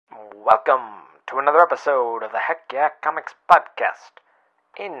Welcome to another episode of the Heck Yeah Comics Podcast.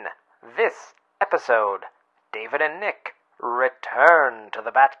 In this episode, David and Nick return to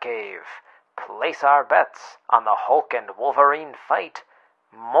the Batcave, place our bets on the Hulk and Wolverine fight,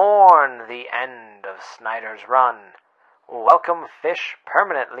 mourn the end of Snyder's run, welcome Fish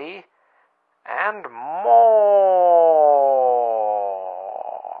permanently, and more.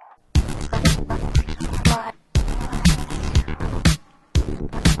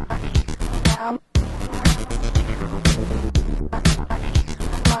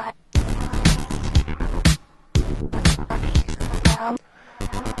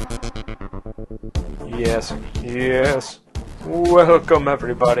 Yes. Welcome,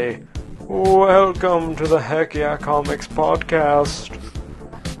 everybody. Welcome to the Heck Yeah Comics Podcast.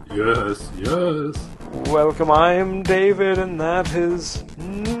 Yes. Welcome, I'm David, and that is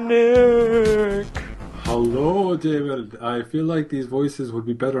Nick. Hello, David. I feel like these voices would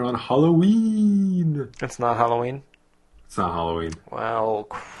be better on Halloween. It's not Halloween? It's not Halloween. Well,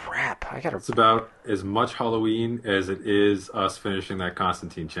 crap. It's about as much Halloween as it is us finishing that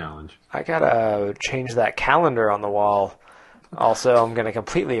Constantine challenge. I gotta change that calendar on the wall. Also, I'm gonna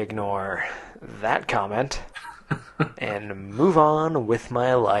completely ignore that comment and move on with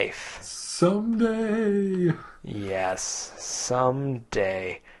my life. Someday. Yes,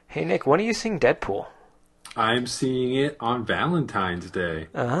 someday. Hey, Nick, when are you seeing Deadpool? I'm seeing it on Valentine's Day.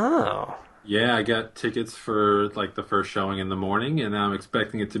 Oh. Yeah, I got tickets for like the first showing in the morning, and I'm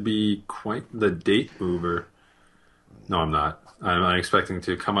expecting it to be quite the date mover. No, I'm not. I'm expecting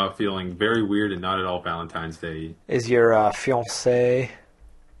to come out feeling very weird and not at all Valentine's Day. Is your fiancée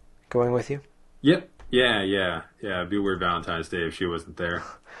going with you? Yep. Yeah. It'd be a weird Valentine's Day if she wasn't there.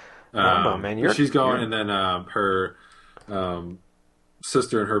 No, man, she's going, and then her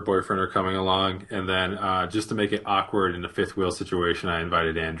sister and her boyfriend are coming along, and then just to make it awkward in the fifth wheel situation, I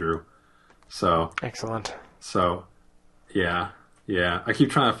invited Andrew. So excellent. So, yeah. I keep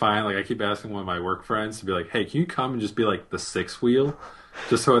trying to find, I keep asking one of my work friends to be like, hey, can you come and just be like the sixth wheel?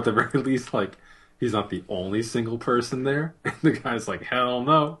 Just so at the very least, he's not the only single person there. And the guy's like, hell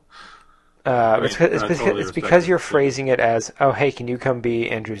no. It's because you're phrasing it as, oh, hey, can you come be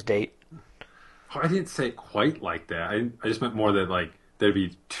Andrew's date? I didn't say it quite like that. I just meant more that, there'd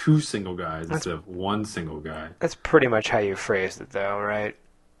be two single guys instead of one single guy. That's pretty much how you phrased it, though, right?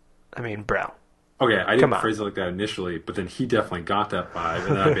 I mean, bro. Okay, I didn't phrase it like that initially, but then he definitely got that vibe,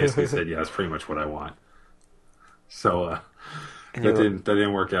 and then I basically said, yeah, that's pretty much what I want. So, that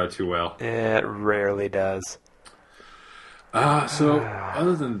didn't work out too well. It rarely does. So,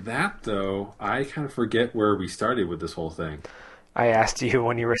 other than that, though, I kind of forget where we started with this whole thing. I asked you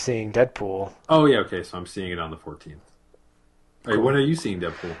when you were seeing Deadpool. Oh, yeah, okay, so I'm seeing it on the 14th. Cool. Right, when are you seeing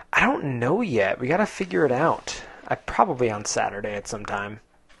Deadpool? I don't know yet. We gotta figure it out. Probably on Saturday at some time.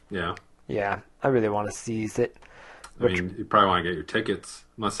 Yeah. Yeah, I really want to seize it. I mean, you probably want to get your tickets.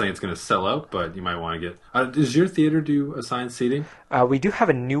 I'm not saying it's going to sell out, but you might want to get... does your theater do assigned seating? We do have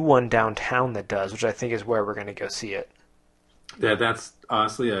a new one downtown that does, which I think is where we're going to go see it. Yeah, that's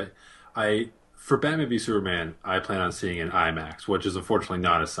honestly... For Batman v Superman, I plan on seeing an IMAX, which is unfortunately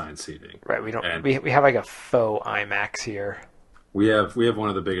not assigned seating. Right, we don't. We have a faux IMAX here. We have one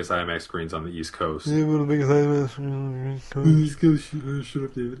of the biggest IMAX screens on the East Coast. Yeah, one of the biggest IMAX screens on the East Coast. Shut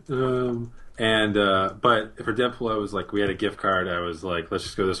up, David. But for Deadpool, I was like, we had a gift card. I was like, let's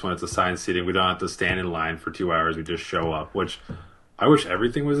just go this one. It's assigned seating. We don't have to stand in line for 2 hours. We just show up, which I wish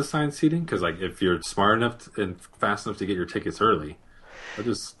everything was assigned seating, because if you're smart enough and fast enough to get your tickets early, that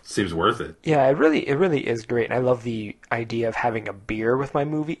just seems worth it. Yeah, it really is great. And I love the idea of having a beer with my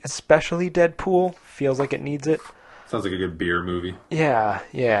movie, especially Deadpool. Feels like it needs it. Sounds like a good beer movie.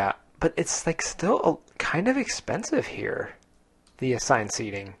 Yeah. But it's still kind of expensive here, the assigned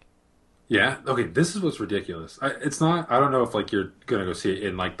seating. Yeah. Okay. This is what's ridiculous. It's not. I don't know if you're gonna go see it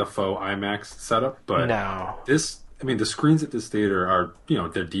in the faux IMAX setup, but no. The screens at this theater are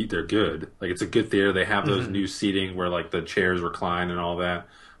they're deep. They're good. It's a good theater. They have those new seating where the chairs recline and all that,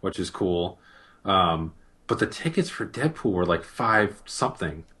 which is cool. But the tickets for Deadpool were $5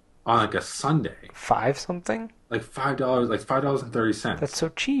 something on a Sunday. $5 something? $5, $5.30. That's so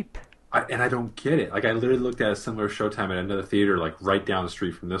cheap. And I don't get it. I literally looked at a similar showtime at another theater, right down the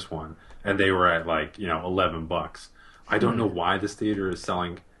street from this one, and they were at $11. I don't know why this theater is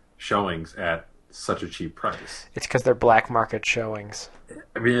selling showings at such a cheap price. It's because they're black market showings.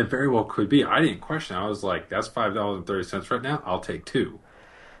 I mean, it very well could be. I didn't question it. I was like, that's $5.30 right now. I'll take 2.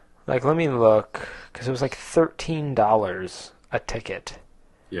 Let me look, because it was $13 a ticket.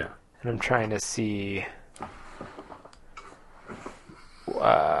 Yeah. And I'm trying to see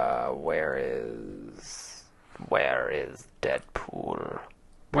where is Deadpool?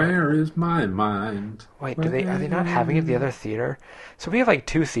 Where is my mind? Wait, Where are they not having it at the other theater? So we have like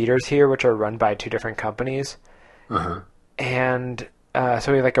two theaters here, which are run by two different companies, Uh-huh. and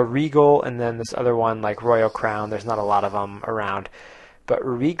so we have like a Regal, and then this other one like Royal Crown. There's not a lot of them around, but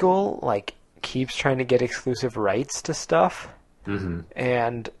Regal like keeps trying to get exclusive rights to stuff, Mm-hmm.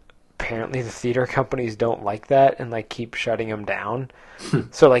 and apparently the theater companies don't like that and like keep shutting them down.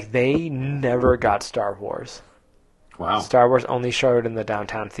 So like they never got Star Wars. Wow. Star Wars only showed in the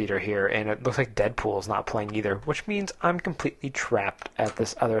downtown theater here, and it looks like Deadpool's not playing either, which means I'm completely trapped at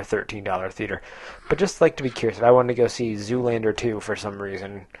this other $13 theater. But just like to be curious, if I wanted to go see Zoolander 2 for some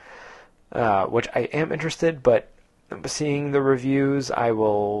reason, which I am interested, but seeing the reviews, I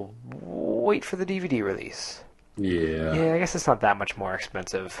will wait for the DVD release. Yeah. Yeah, I guess it's not that much more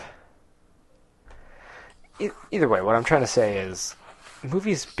expensive. Either way, what I'm trying to say is,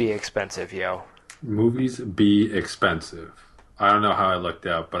 movies be expensive, yo. Movies be expensive. I don't know how I looked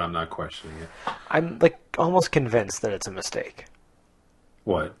out, but I'm not questioning it. I'm like almost convinced that it's a mistake.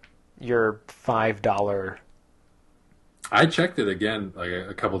 What? Your $5. I checked it again like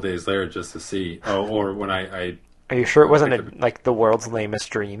a couple days later just to see. Oh, or when I Are you sure it wasn't like the world's lamest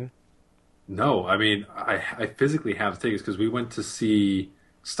dream? no, I mean I physically have the tickets because we went to see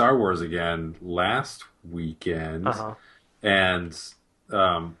Star Wars again last weekend, and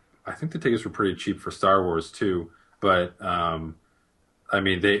I think the tickets were pretty cheap for Star Wars too. But I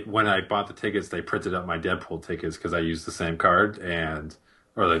mean, when I bought the tickets, they printed up my Deadpool tickets because I used the same card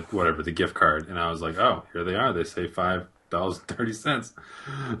or like whatever the gift card, and I was like, oh, here they are. They say $5.30.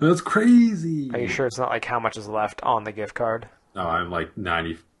 That's crazy. Are you sure it's not like how much is left on the gift card? No, I'm like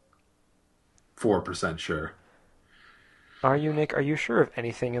 94% sure. Are you, Nick? Are you sure of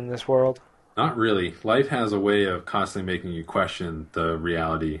anything in this world? Not really. Life has a way of constantly making you question the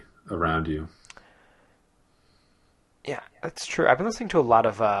reality around you. Yeah, that's true. I've been listening to a lot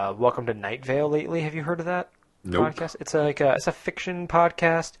of Welcome to Night Vale lately. Have you heard of that Nope. podcast? It's a fiction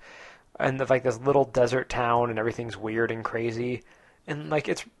podcast, and of like this little desert town, and everything's weird and crazy, and like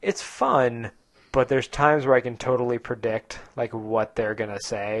it's fun, but there's times where I can totally predict like what they're gonna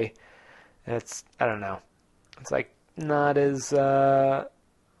say. And I don't know. It's like not as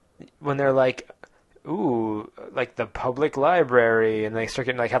when they're like, ooh, like the public library, and they start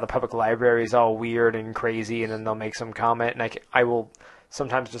getting like how the public library is all weird and crazy, and then they'll make some comment, and I will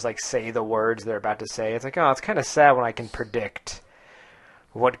sometimes just like say the words they're about to say. It's like, oh, it's kind of sad when I can predict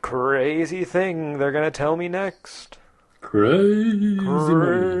what crazy thing they're gonna tell me next. Crazy.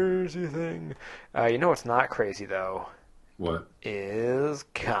 Crazy thing. You know what's not crazy though? What? Is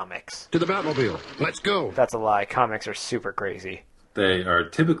comics. To the Batmobile. Let's go. That's a lie. Comics are super crazy. They are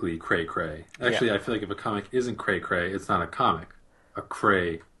typically cray-cray. Actually, I feel like if a comic isn't cray-cray, it's not a comic. A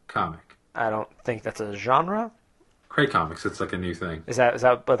cray comic. I don't think that's a genre. Cray Comics, it's like a new thing. Is that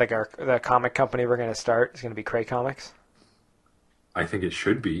like the comic company we're going to start? Is going to be Cray Comics? I think it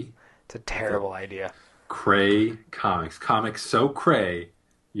should be. It's a terrible idea. Cray Comics. Comics so cray,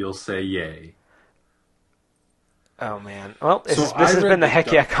 you'll say yay. Oh, man. Well, this So has been the read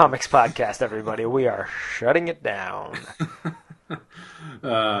Heck Yeah Comics podcast, everybody. We are shutting it down.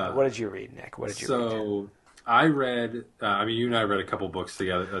 What did you read, Nick? What did you read? So I read. I mean, you and I read a couple books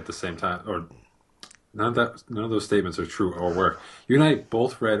together at the same time, or none of those statements are true or were. You and I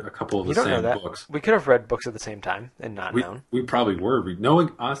both read a couple of You the don't know same that. books. We could have read books at the same time and not known. We probably were.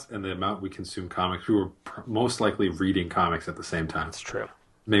 Knowing us and the amount we consume comics, we were most likely reading comics at the same time. That's true.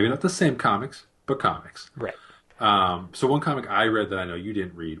 Maybe not the same comics, but comics. Right. So one comic I read that I know you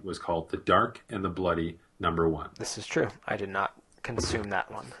didn't read was called The Dark and the Bloody #1. This is true. I did not consume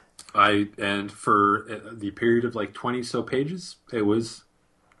that one. And for the period of like 20 so pages, it was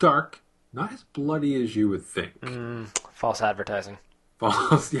dark, not as bloody as you would think. False advertising.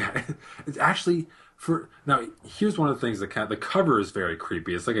 False, yeah. It's actually now. Here's one of the things the cover is very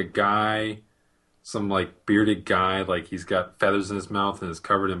creepy. It's like a guy, some like bearded guy, like he's got feathers in his mouth and is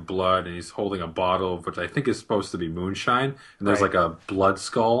covered in blood, and he's holding a bottle of which I think is supposed to be moonshine, and there's Right. like a blood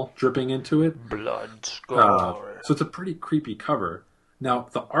skull dripping into it. Blood skull. So it's a pretty creepy cover. Now,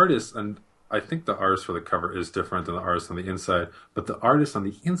 the artist, and I think the artist for the cover is different than the artist on the inside, but the artist on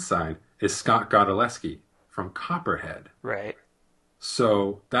the inside is Scott Godlewski from Copperhead. Right.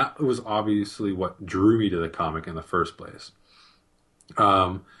 So that was obviously what drew me to the comic in the first place.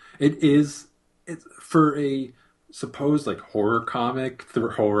 It's for a supposed like horror comic,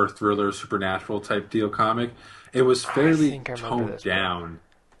 horror thriller, supernatural type deal comic. It was fairly think I remember toned this down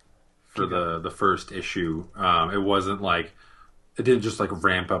for the first issue. It wasn't like it didn't just like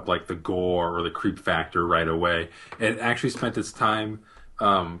ramp up like the gore or the creep factor right away. It actually spent its time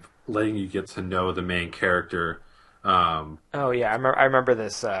letting you get to know the main character Oh yeah, I remember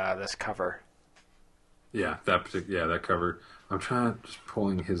this this cover. Yeah, that cover. I'm trying just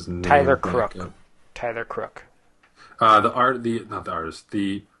pulling his name Tyler back Crook. up. Tyler Crook. Not the artist.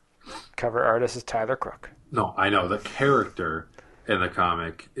 Cover artist is Tyler Crook. No, I know the character in the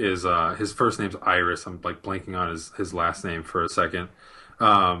comic is his first name's Iris. I'm like blanking on his last name for a second,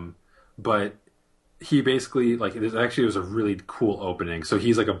 but he basically like it was a really cool opening. So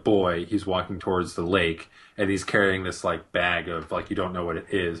he's like a boy. He's walking towards the lake, and he's carrying this like bag of like you don't know what it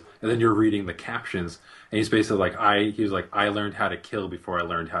is, and then you're reading the captions, and he's basically like I learned how to kill before I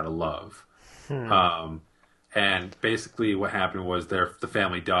learned how to love. And basically what happened was the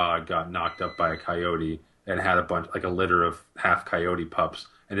family dog got knocked up by a coyote and had a litter of half coyote pups.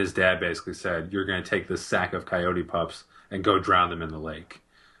 And his dad basically said, "You're going to take this sack of coyote pups and go drown them in the lake."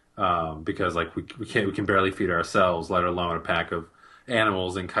 Because like we can barely feed ourselves, let alone a pack of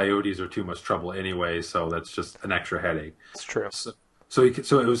animals, and coyotes are too much trouble anyway. So that's just an extra headache. It's true. So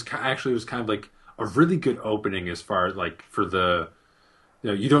it was kind of like a really good opening as far as like for the,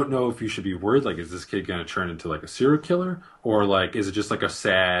 you don't know if you should be worried, like, is this kid going to turn into like a serial killer, or like, is it just like a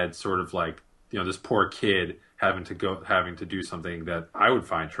sad sort of like, this poor kid having to do something that I would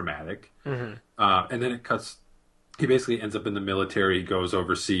find traumatic. Mm-hmm. And then it cuts. He basically ends up in the military, he goes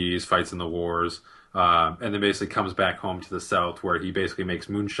overseas, fights in the wars, and then basically comes back home to the South where he basically makes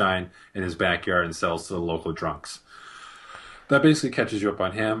moonshine in his backyard and sells to the local drunks. That basically catches you up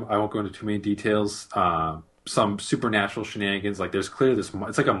on him. I won't go into too many details. Some supernatural shenanigans, like there's clearly it's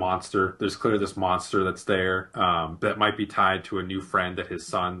like a monster. There's clearly this monster that's there that might be tied to a new friend that his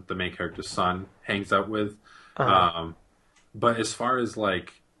son, the main character's son, hangs out with. Uh-huh. But as far as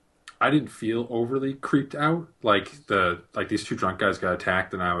like, I didn't feel overly creeped out. Like these two drunk guys got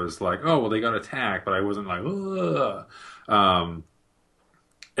attacked, and I was like, oh well, they got attacked, but I wasn't like, ugh.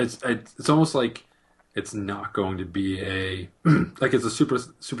 It's almost like it's not going to be a like it's a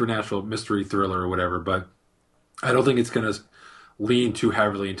supernatural mystery thriller or whatever, but I don't think it's going to lean too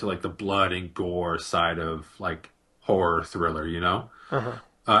heavily into like the blood and gore side of like horror thriller, Uh-huh.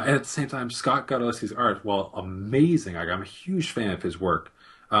 And at the same time, Scott Godlewski's art, well, amazing. I'm a huge fan of his work.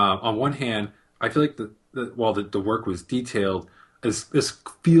 On one hand, I feel like the work was detailed, this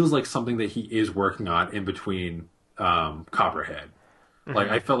feels like something that he is working on in between Copperhead. Mm-hmm. Like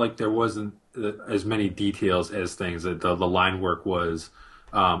I felt like there wasn't as many details as things. That the line work was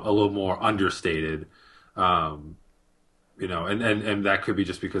a little more understated. And that could be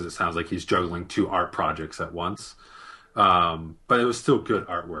just because it sounds like he's juggling two art projects at once. But it was still good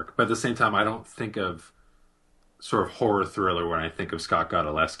artwork. But at the same time, I don't think of sort of horror thriller when I think of Scott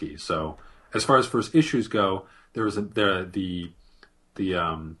Godlewski. So as far as first issues go, there was the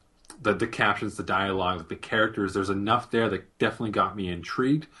captions, the dialogue, the characters. There's enough there that definitely got me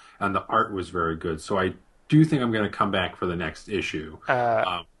intrigued, and the art was very good. So I do think I'm going to come back for the next issue.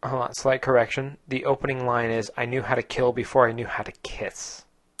 Hold on, slight correction. The opening line is, "I knew how to kill before I knew how to kiss."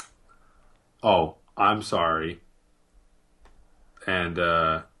 Oh, I'm sorry. And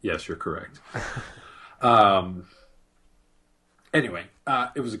yes, you're correct. Anyway,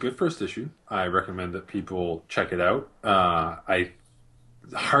 it was a good first issue. I recommend that people check it out.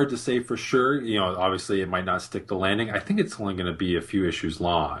 Hard to say for sure. Obviously it might not stick the landing. I think it's only going to be a few issues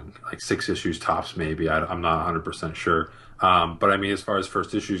long, like 6 issues tops maybe. I'm not 100% sure. But I mean, as far as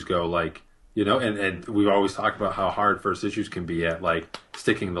first issues go, like, and we've always talked about how hard first issues can be at like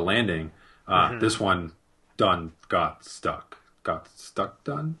sticking the landing. This one got stuck.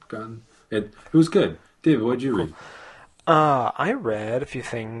 It was good. David, what did you read? I read a few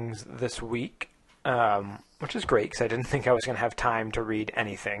things this week, which is great because I didn't think I was going to have time to read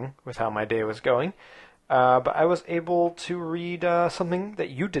anything with how my day was going. But I was able to read something that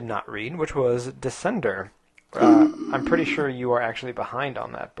you did not read, which was Descender. I'm pretty sure you are actually behind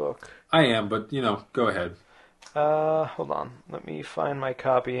on that book. I am, but, go ahead. Hold on. Let me find my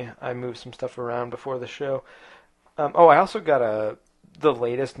copy. I moved some stuff around before the show. I also got the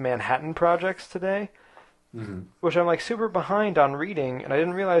latest Manhattan Projects today, which I'm like super behind on reading, and I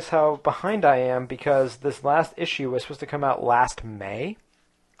didn't realize how behind I am because this last issue was supposed to come out last May,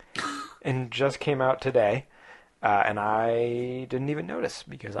 and just came out today, and I didn't even notice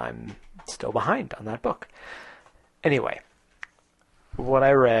because I'm still behind on that book. Anyway, what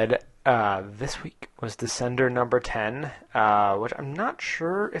I read this week was Descender number 10, which I'm not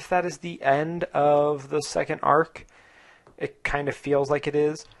sure if that is the end of the second arc. It kind of feels like it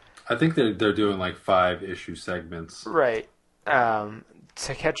is. I think they're doing like 5-issue segments. Right. To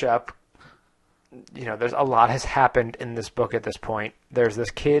catch up, there's a lot has happened in this book at this point. There's this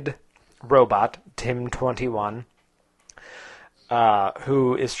kid robot, Tim 21,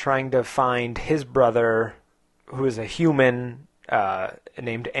 who is trying to find his brother who is a human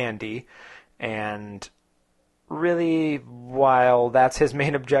named Andy, and really, while that's his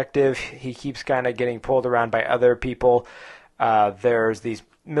main objective, he keeps kind of getting pulled around by other people. There's these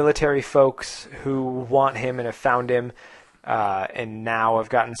military folks who want him and have found him, and now have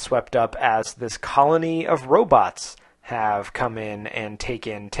gotten swept up as this colony of robots have come in and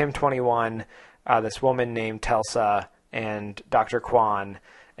taken Tim-21, this woman named Telsa, and Dr. Kwan,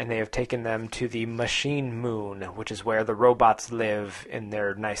 and they have taken them to the Machine Moon, which is where the robots live in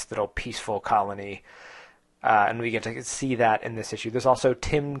their nice little peaceful colony. And we get to see that in this issue. There's also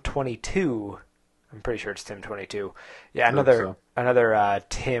Tim-22. I'm pretty sure it's Tim-22. Yeah, another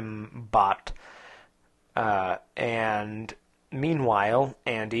Tim bot. And meanwhile,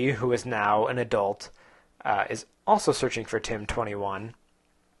 Andy, who is now an adult, is also searching for Tim-21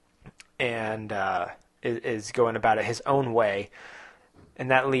 and is going about it his own way. And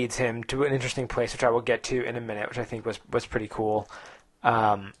that leads him to an interesting place, which I will get to in a minute, which I think was pretty cool.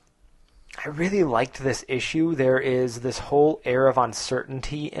 I really liked this issue. There is this whole air of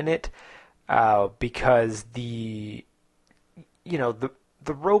uncertainty in it, because the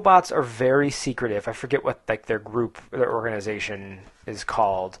robots are very secretive. I forget what their organization is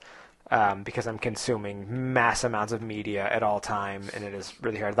called, because I'm consuming mass amounts of media at all time, and it is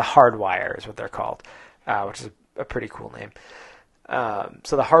really hard. The Hardwire is what they're called, which is a pretty cool name.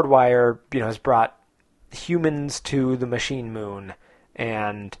 So the Hardwire, has brought humans to the Machine Moon,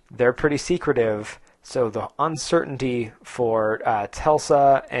 and they're pretty secretive. So the uncertainty for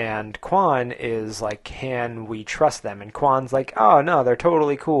Telsa and Kwan is like, can we trust them? And Kwan's like, oh no, they're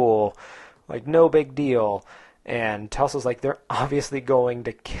totally cool, like no big deal. And Telsa's like, they're obviously going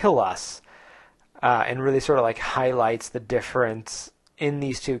to kill us, and really sort of like highlights the difference in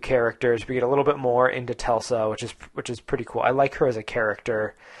these two characters. We get a little bit more into Telsa, which is pretty cool. I like her as a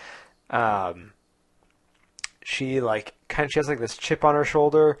character. She has like this chip on her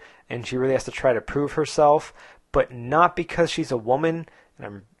shoulder, and she really has to try to prove herself, but not because she's a woman. And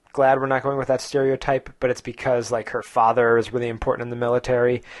I'm glad we're not going with that stereotype, but it's because like her father is really important in the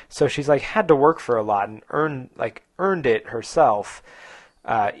military, so she's like had to work for a lot and earned it herself,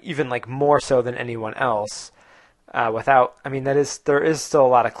 even like more so than anyone else. There is still a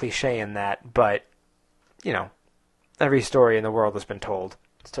lot of cliche in that, but every story in the world has been told.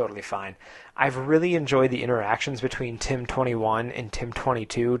 It's totally fine. I've really enjoyed the interactions between Tim-21 and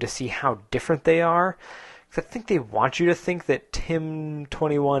Tim-22 to see how different they are. Because I think they want you to think that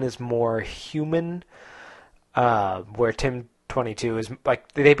Tim-21 is more human, where Tim-22 is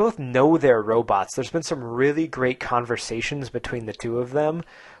like, they both know they're robots. There's been some really great conversations between the two of them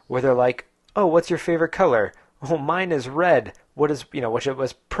where they're like, oh, what's your favorite color? Oh, mine is red. What is, which it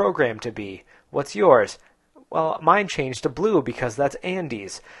was programmed to be. What's yours? Well, mine changed to blue because that's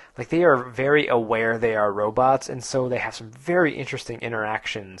Andy's. Like, they are very aware they are robots, and so they have some very interesting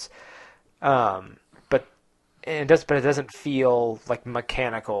interactions. But it doesn't feel like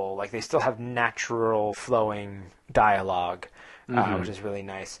mechanical. Like, they still have natural flowing dialogue, which is really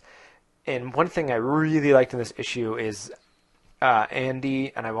nice. And one thing I really liked in this issue is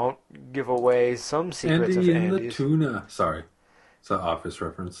Andy, and I won't give away some secrets Andy of and Andy's. the tuna. Sorry, it's an Office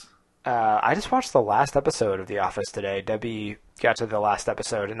reference. I just watched the last episode of The Office today. Debbie got to the last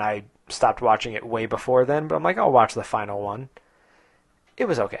episode, and I stopped watching it way before then. But I'm like, I'll watch the final one. It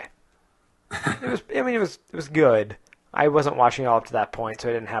was okay. It was good. I wasn't watching it all up to that point, so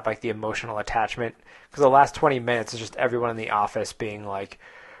I didn't have like the emotional attachment. Because the last 20 minutes is just everyone in the office being like,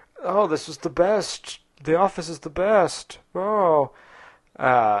 "Oh, this is the best. The Office is the best." Oh,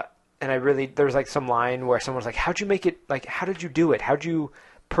 and there's like some line where someone's like, "How'd you make it? Like, how did you do it? How'd you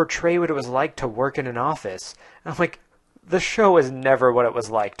portray what it was like to work in an office?" And I'm like, the show is never what it was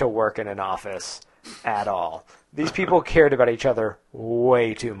like to work in an office at all. These people cared about each other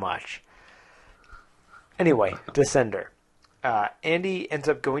way too much. Anyway, Descender. Andy ends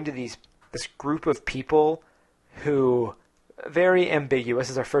up going to this group of people who, very ambiguous,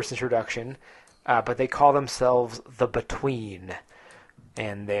 is our first introduction, but they call themselves the Between.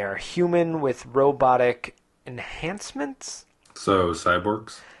 And they're human with robotic enhancements. So,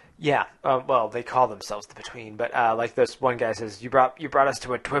 cyborgs? Yeah, well, they call themselves the Between, but like this one guy says, you brought us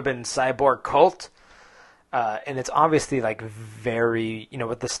to a Twibbon cyborg cult, and it's obviously like very,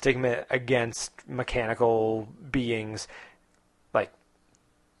 with the stigma against mechanical beings, like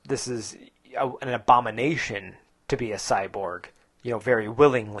this is an abomination to be a cyborg, very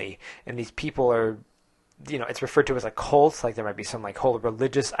willingly, and these people are, it's referred to as a cult, like there might be some like whole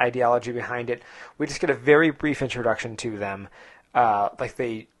religious ideology behind it. We just get a very brief introduction to them.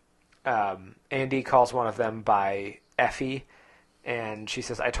 Andy calls one of them by Effie, And she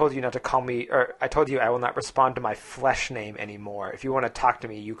says, I told you not to call me, or I told you I will not respond to my flesh name anymore. If you want to talk to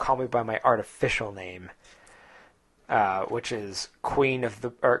me, you call me by my artificial name, which is Queen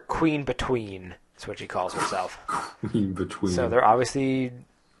Between, is what she calls herself. Queen Between. So they're obviously,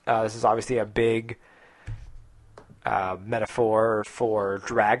 this is obviously a big metaphor for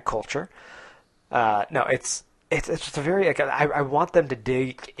drag culture. No, it's just a very, like, I want them to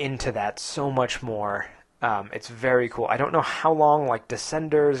dig into that so much more. It's very cool. I don't know how long, like,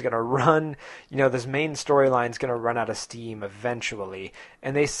 Descender is going to run. This main storyline is going to run out of steam eventually.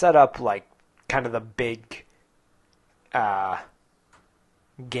 And they set up, like, kind of the big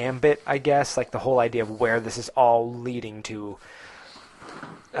gambit, I guess, like the whole idea of where this is all leading to.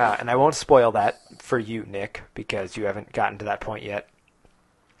 And I won't spoil that for you, Nick, because you haven't gotten to that point yet.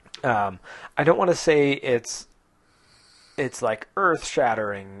 I don't want to say it's like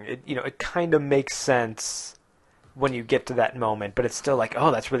earth-shattering. It kind of makes sense when you get to that moment, but it's still like,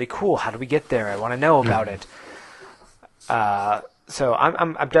 oh, that's really cool. How do we get there? I want to know about it. So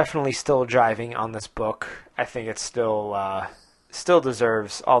I'm definitely still jiving on this book. I think it still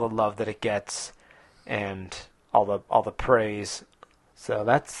deserves all the love that it gets and all the praise. So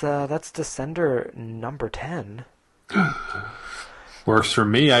that's Descender number 10. Works for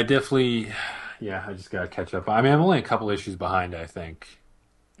me. I just gotta catch up. I mean, I'm only a couple issues behind, I think.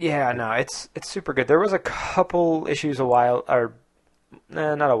 Yeah, no, it's super good. There was a couple issues not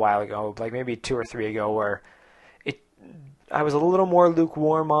a while ago, like maybe 2 or 3 ago, where I was a little more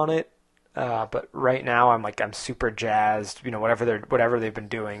lukewarm on it. But right now I'm super jazzed. Whatever they've been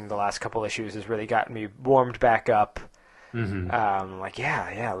doing the last couple issues has really gotten me warmed back up. Mm-hmm. Like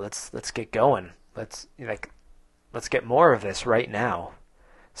yeah, let's get going. Let's get more of this right now.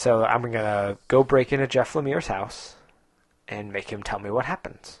 So I'm gonna go break into Jeff Lemire's house and make him tell me what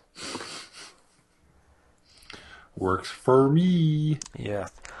happens. Works for me. Yeah.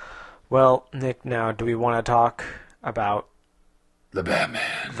 Well, Nick, now do we want to talk about the Batman?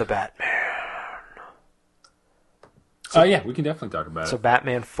 So, we can definitely talk about it. So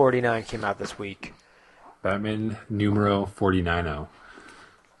Batman 49 came out this week. Batman numero 49.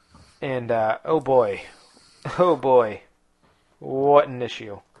 And oh boy, what an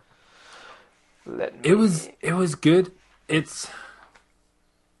issue! It was good. I'm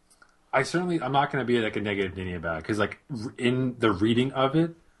not going to be like a negative Ninny about it, because like in the reading of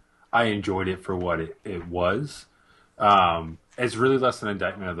it, I enjoyed it for what it was. It's really less an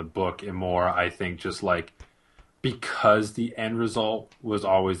indictment of the book and more, I think, just like, because the end result was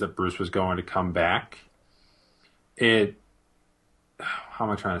always that Bruce was going to come back. How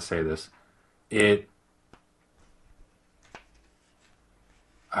am I trying to say this?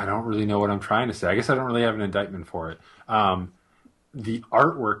 I don't really know what I'm trying to say. I guess I don't really have an indictment for it. The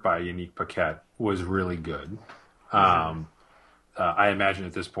artwork by Yannick Paquette was really good. I imagine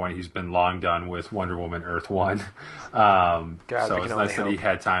at this point he's been long done with Wonder Woman Earth 1. So it's nice that he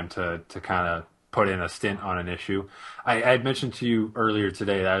had time to kind of put in a stint on an issue. I had mentioned to you earlier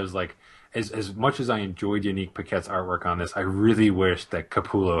today that I was like, as much as I enjoyed Yannick Paquette's artwork on this, I really wish that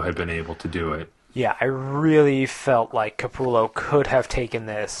Capullo had been able to do it. Yeah, I really felt like Capullo could have taken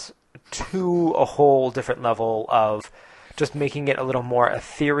this to a whole different level of just making it a little more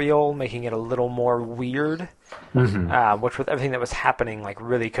ethereal, making it a little more weird, which with everything that was happening, like,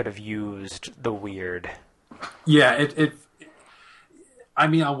 really could have used the weird. Yeah, I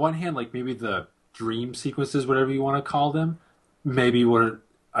mean, on one hand, like, maybe the dream sequences, whatever you want to call them,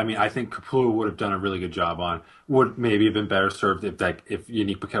 I think Capullo would have done a really good job on. Would maybe have been better served if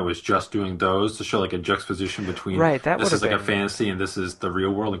Yannick Paquette was just doing those to show like a juxtaposition between this is like a fantasy and this is the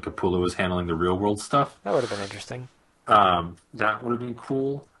real world, and Capullo was handling the real world stuff. That would have been interesting. That would have been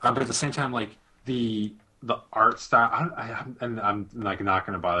cool. But at the same time, like the art style, I'm like not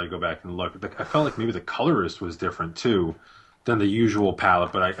going to bother to go back and look. I felt like maybe the colorist was different too than the usual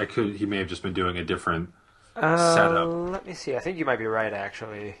palette, but he may have just been doing a different setup. Let me see. I think you might be right,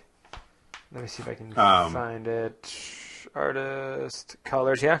 actually. Let me see if I can find it. Artist,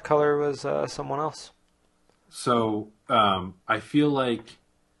 colors. Yeah, color was someone else. So I feel like,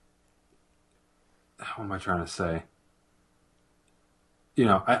 what am I trying to say?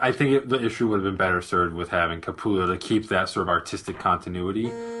 I think the issue would have been better served with having Capullo to keep that sort of artistic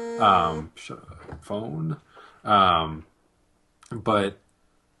continuity. Phone. But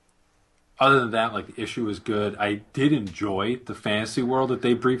other than that, like, the issue was good. I did enjoy the fantasy world that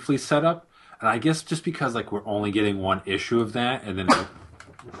they briefly set up. And I guess just because, like, we're only getting one issue of that, and then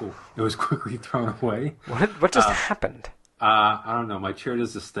it was quickly thrown away. What just happened? I don't know. My chair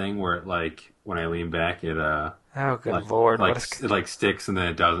does this thing where it, like, when I lean back, it oh, good lord! It like sticks and then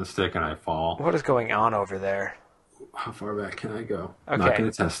it doesn't stick, and I fall. What is going on over there? how far back can I go? Okay. I'm not going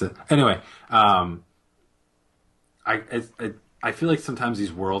to test it. Anyway, I feel like sometimes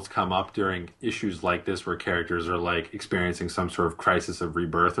these worlds come up during issues like this where characters are like experiencing some sort of crisis of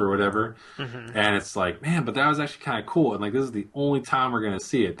rebirth or whatever. Mm-hmm. And it's like, man, but that was actually kind of cool. And like, this is the only time we're going to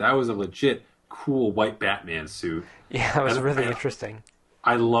see it. That was a legit cool white Batman suit. Yeah, that was And really interesting.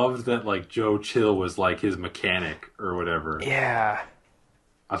 I loved that like Joe Chill was like his mechanic or whatever. Yeah.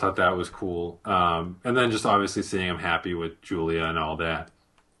 I thought that was cool. And then just obviously seeing him happy with Julia and all that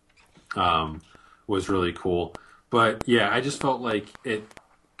was really cool. But yeah, I just felt like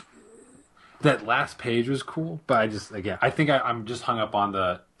that last page was cool. But I think I'm just hung up on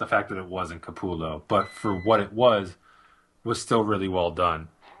the fact that it wasn't Capullo. But for what it was still really well done.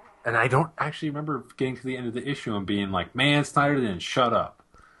 And I don't actually remember getting to the end of the issue and being like, man, Snyder didn't shut up.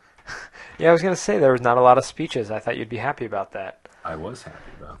 Yeah, I was going to say there was not a lot of speeches. I thought you'd be happy about that. I was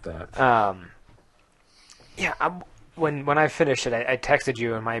happy about that. When I finished it, I texted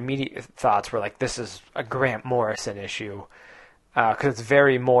you, and my immediate thoughts were like, this is a Grant Morrison issue. Because it's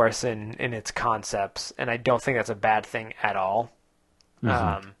very Morrison in its concepts, and I don't think that's a bad thing at all.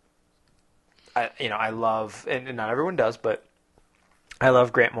 Mm-hmm. I love, and not everyone does, but I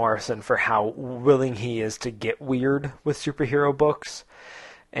love Grant Morrison for how willing he is to get weird with superhero books.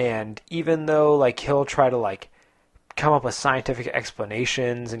 And even though like he'll try to like come up with scientific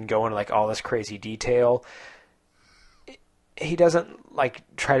explanations and go into like all this crazy detail, he doesn't like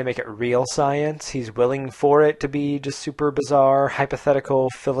try to make it real science. He's willing for it to be just super bizarre, hypothetical,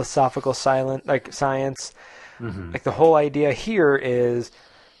 philosophical science. Mm-hmm. Like the whole idea here is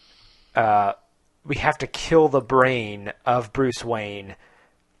we have to kill the brain of Bruce Wayne.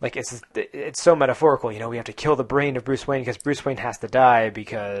 Like it's so metaphorical, we have to kill the brain of Bruce Wayne because Bruce Wayne has to die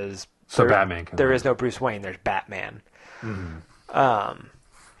because Batman there is no Bruce Wayne, there's Batman. Mm-hmm. I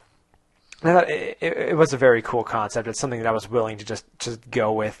thought it was a very cool concept. It's something that I was willing to just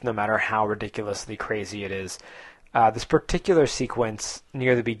go with, no matter how ridiculously crazy it is. This particular sequence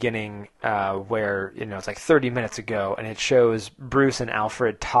near the beginning, where it's like 30 minutes ago, and it shows Bruce and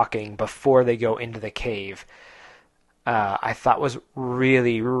Alfred talking before they go into the cave. I thought was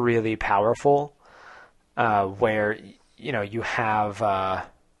really, really powerful. Where you have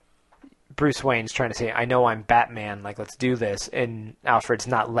Bruce Wayne's trying to say, "I know I'm Batman. Like, let's do this," and Alfred's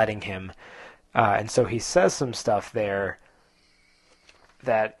not letting him. And so he says some stuff there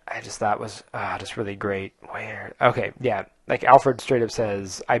that I just thought was just really great. Where? Okay, yeah. Like, Alfred straight up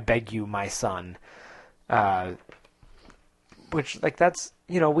says, "I beg you, my son." Which, like, that's,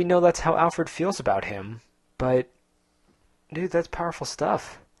 we know that's how Alfred feels about him. But, dude, that's powerful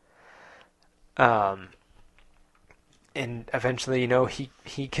stuff. And eventually,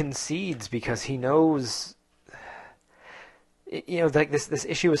 he concedes because he knows... like this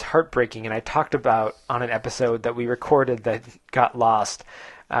issue is heartbreaking, and I talked about on an episode that we recorded that got lost,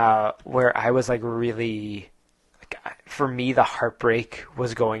 where I was like really, for me the heartbreak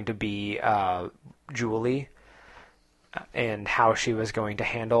was going to be Julie, and how she was going to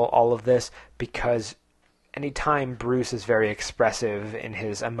handle all of this, because anytime Bruce is very expressive in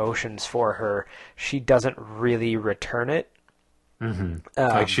his emotions for her, she doesn't really return it. Mm-hmm.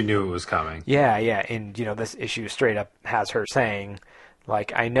 Like she knew it was coming. Yeah, and this issue straight up has her saying,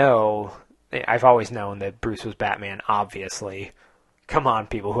 like, I know, I've always known that Bruce was Batman, obviously. Come on,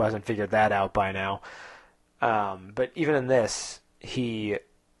 people who hasn't figured that out by now. But even in this, he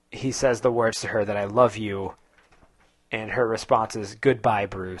says the words to her that I love you, and her response is, goodbye,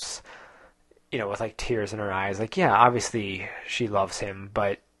 Bruce. With like tears in her eyes. Like, yeah, obviously she loves him,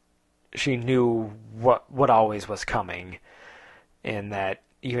 but she knew what always was coming. And that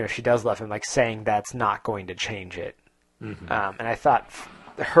even if she does love him, like, saying that's not going to change it. Mm-hmm. And I thought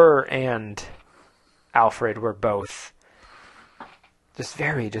her and Alfred were both just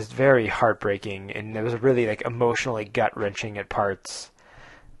very heartbreaking, and it was really like emotionally gut wrenching at parts.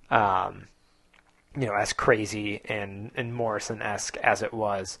 As crazy and Morrison-esque as it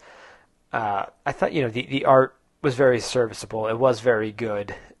was. I thought the art was very serviceable. It was very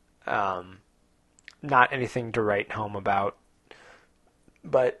good. Not anything to write home about.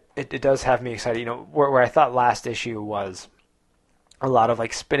 But it does have me excited. Where I thought last issue was a lot of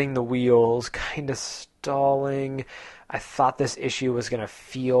like spinning the wheels, kind of stalling. I thought this issue was going to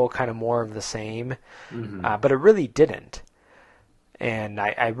feel kind of more of the same, but it really didn't. And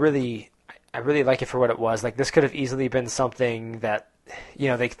I really like it for what it was. Like, this could have easily been something that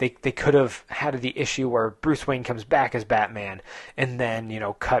they could have had the issue where Bruce Wayne comes back as Batman, and then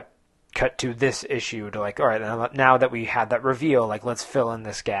cut to this issue to like, all right, now that we had that reveal, like, let's fill in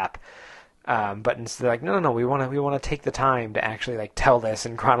this gap. But instead, like, no, we want to take the time to actually like tell this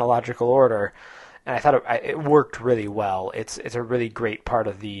in chronological order, and I thought it worked really well. It's a really great part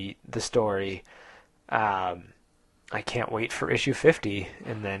of the story. I can't wait for issue 50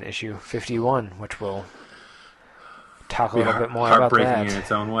 and then issue 51, which will talk a little bit more about that. Heartbreaking in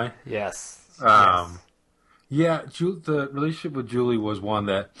its own way. Yes. Yeah, the relationship with Julie was one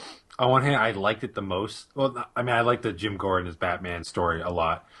that, on one hand, I liked it the most. Well, I mean, I liked the Jim Gordon as Batman story a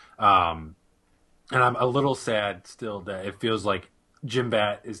lot. And I'm a little sad still that it feels like Jim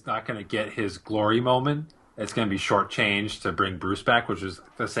Bat is not going to get his glory moment. It's going to be shortchanged to bring Bruce back, which is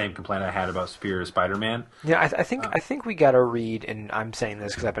the same complaint I had about Superior Spider-Man. Yeah, I think we got to read, and I'm saying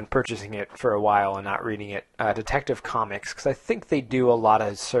this because I've been purchasing it for a while and not reading it, Detective Comics, because I think they do a lot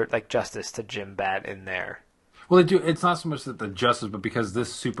of justice to Jim Bat in there. Well, they do. It's not so much that the justice, but because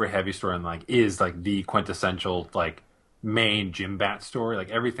this super heavy story is the quintessential main Jim Bat story. Like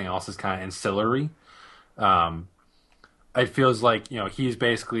everything else is kind of ancillary. It feels like, he's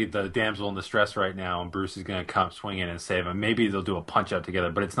basically the damsel in distress right now, and Bruce is going to come swing in and save him. Maybe they'll do a punch-out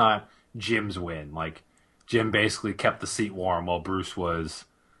together, but it's not Jim's win. Like, Jim basically kept the seat warm while Bruce was,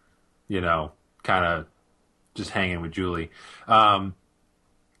 kind of just hanging with Julie. And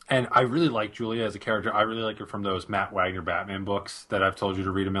I really like Julia as a character. I really like her from those Matt Wagner Batman books that I've told you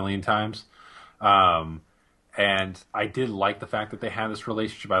to read a million times. And I did like the fact that they had this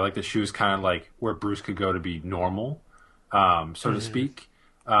relationship. I like that she was kind of like where Bruce could go to be normal. So to speak.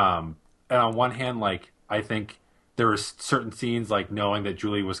 And on one hand, I think there were certain scenes, knowing that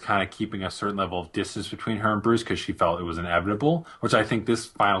Julie was kind of keeping a certain level of distance between her and Bruce because she felt it was inevitable, which I think this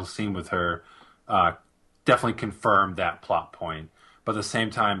final scene with her definitely confirmed that plot point. But at the same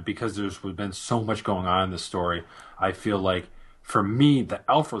time, because there's been so much going on in this story, I feel like, for me, the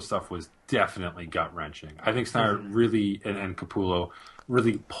Alfred stuff was definitely gut-wrenching. I think Snyder really, and Capullo,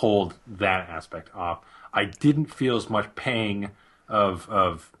 really pulled that aspect off. I didn't feel as much pain with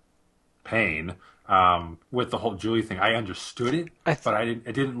the whole Julie thing. I understood it, but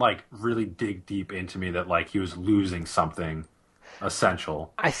it didn't really dig deep into me that he was losing something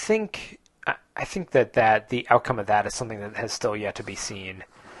essential. I think that the outcome of that is something that has still yet to be seen.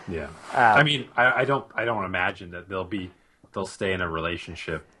 Yeah, I mean, I don't imagine that they'll stay in a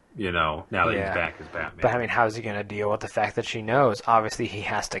relationship. Now that he's back as Batman. But I mean, how is he going to deal with the fact that she knows? Obviously, he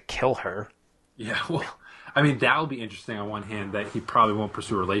has to kill her. Yeah, well, I mean, that'll be interesting on one hand, that he probably won't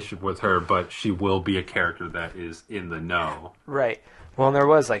pursue a relationship with her, but she will be a character that is in the know. Right. Well, and there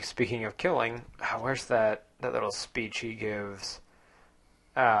was, speaking of killing, where's that little speech he gives?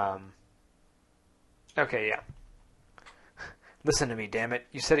 Okay, yeah. Listen to me, damn it.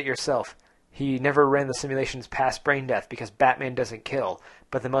 You said it yourself. He never ran the simulations past brain death because Batman doesn't kill,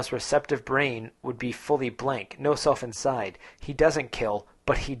 but the most receptive brain would be fully blank, no self inside. He doesn't kill,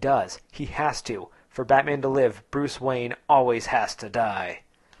 but he does. He has to. For Batman to live, Bruce Wayne always has to die.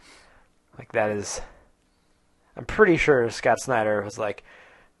 That is... I'm pretty sure Scott Snyder was like,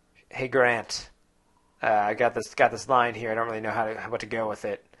 hey, Grant, I got this line here. I don't really know what to go with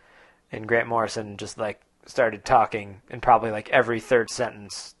it. And Grant Morrison just, started talking, and probably, every third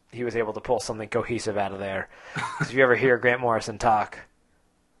sentence, he was able to pull something cohesive out of there. Because if you ever hear Grant Morrison talk,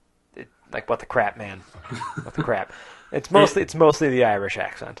 what the crap, man. What the crap. It's mostly the Irish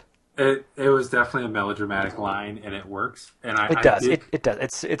accent. It was definitely a melodramatic line, and it works. And it does. It does.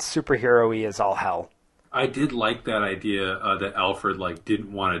 It's superhero-y as all hell. I did like that idea that Alfred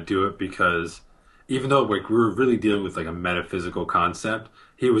didn't want to do it because even though we were really dealing with a metaphysical concept,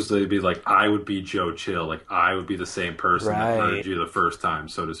 he was to be I would be Joe Chill, I would be the same person that murdered you the first time,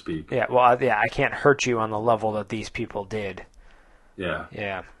 so to speak. Yeah, well, I can't hurt you on the level that these people did. Yeah.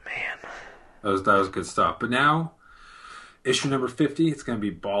 Yeah, man. That was good stuff. But now, issue number 50, it's going to be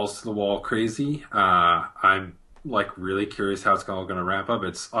balls to the wall crazy. I'm really curious how it's all going to wrap up.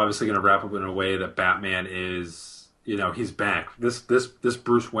 It's obviously going to wrap up in a way that Batman is, he's back. This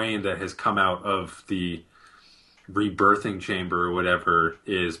Bruce Wayne that has come out of the rebirthing chamber or whatever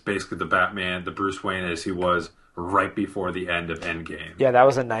is basically the Bruce Wayne as he was right before the end of Endgame. Yeah, that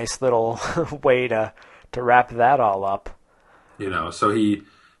was a nice little way to wrap that all up. So he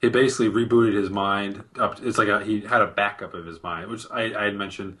basically rebooted his mind up. It's he had a backup of his mind, which I had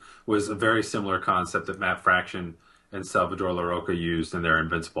mentioned was a very similar concept that Matt Fraction and Salvador Larroca used in their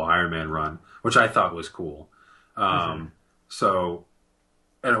Invincible Iron Man run, which I thought was cool. So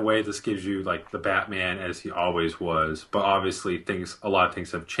in a way, this gives you the Batman as he always was, but obviously a lot of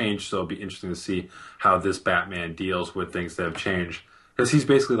things have changed. So it'll be interesting to see how this Batman deals with things that have changed. Because he's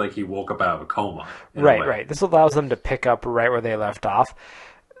basically he woke up out of a coma. Right. This allows them to pick up right where they left off.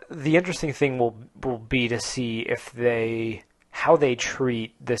 The interesting thing will be to see how they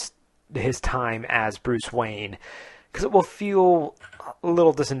treat his time as Bruce Wayne, Because it will feel a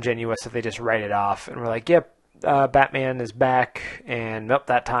little disingenuous if they just write it off and we're like, yep, Batman is back, and nope,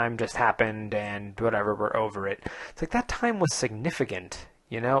 that time just happened, and whatever, we're over it. It's like that time was significant.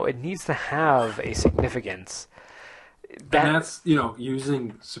 It needs to have a significance. And that's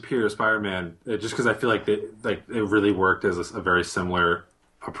using Superior Spider-Man just because I feel like it really worked as a very similar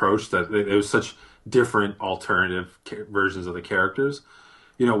approach. That it was such different alternative versions of the characters.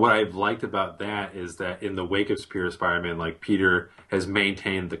 What I've liked about that is that in the wake of Superior Spider-Man, like Peter has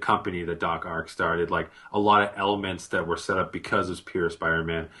maintained the company that Doc Ock started. Like a lot of elements that were set up because of Superior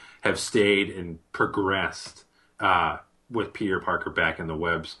Spider-Man have stayed and progressed with Peter Parker back in the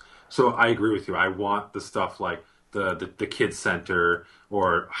webs. So I agree with you. I want the stuff like the kids center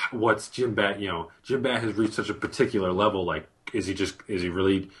or what's Jim Bat. Jim Bat has reached such a particular level. Like, is he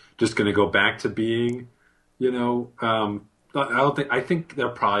really just going to go back to being, I think they're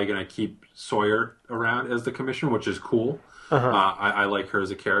probably going to keep Sawyer around as the commissioner, which is cool. Uh-huh. I like her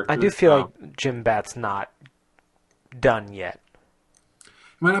as a character. I do feel like Jim Bat's not done yet. He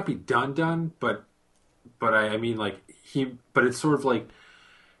might not be done, but I mean, like but it's sort of like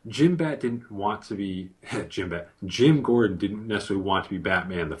Jim Bat didn't want to be Jim Gordon didn't necessarily want to be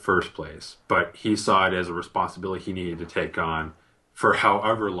Batman in the first place, but he saw it as a responsibility he needed to take on for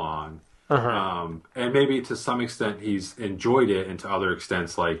however long. Uh-huh. And maybe to some extent he's enjoyed it, and to other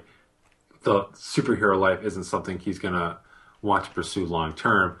extents, like the superhero life isn't something he's going to want to pursue long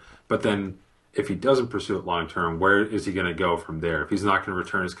term. But then if he doesn't pursue it long term, where is he going to go from there? If he's not going to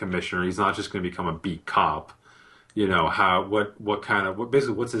return as commissioner, he's not just going to become a beat cop.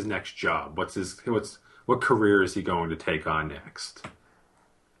 Basically what's his next job? What career is he going to take on next?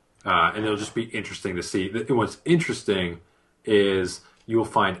 And it'll just be interesting to see. And what's interesting is you'll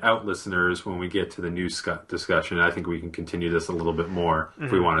find out, listeners, when we get to the news discussion. I think we can continue this a little bit more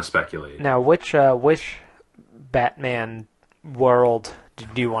if we want to speculate. Now, which Batman world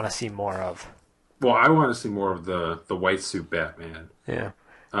do you want to see more of? Well, I want to see more of the white suit Batman. Yeah.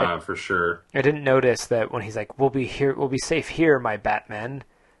 For sure. I didn't notice that when he's like, we'll be safe here, my Batman.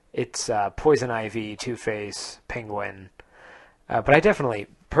 It's Poison Ivy, Two-Face, Penguin. But I definitely,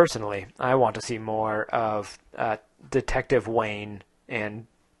 personally, I want to see more of Detective Wayne and,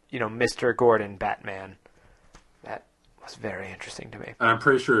 Mr. Gordon Batman. That was very interesting to me. And I'm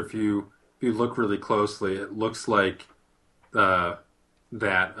pretty sure if you look really closely, it looks like that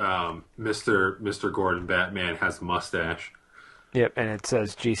Mr. Gordon Batman has a mustache. Yep, and it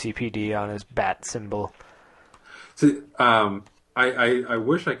says GCPD on his bat symbol. See, I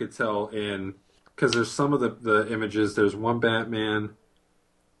wish I could tell because there's some of the images. There's one Batman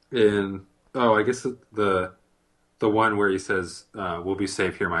I guess the one where he says, "We'll be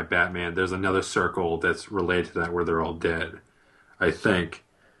safe here, my Batman." There's another circle that's related to that where they're all dead, I think.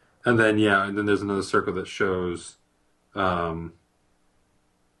 And then there's another circle that shows the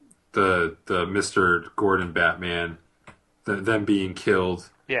Mr. Gordon Batman. Them being killed.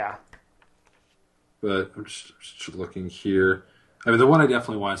 Yeah. But I'm just looking here. I mean, the one I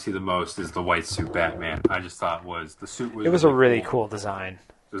definitely want to see the most is the white suit Batman. I just thought the suit was... It was a really cool design.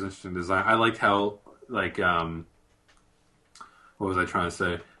 It was an interesting design. I liked how, what was I trying to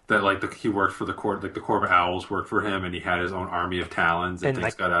say? That, he worked for the court, the Corp Owls worked for him, and he had his own army of Talons, and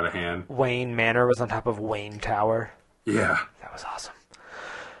things got out of hand. Wayne Manor was on top of Wayne Tower. Yeah. That was awesome.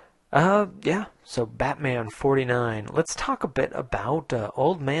 Yeah, so Batman 49. Let's talk a bit about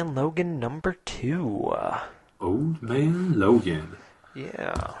Old Man Logan #2. Old Man Logan.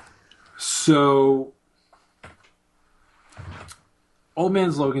 Yeah. So, Old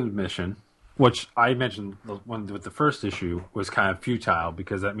Man Logan's mission, which I mentioned with the first issue, was kind of futile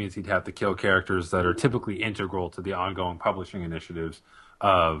because that means he'd have to kill characters that are typically integral to the ongoing publishing initiatives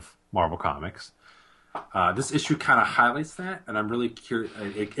of Marvel Comics. This issue kind of highlights that, and I'm really curious.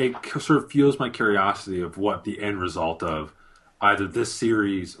 It sort of fuels my curiosity of what the end result of either this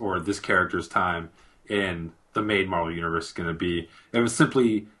series or this character's time in the main Marvel Universe is going to be. If it's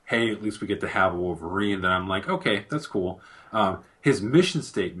simply, hey, at least we get to have a Wolverine, then I'm like, okay, that's cool. His mission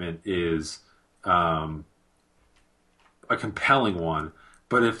statement is a compelling one,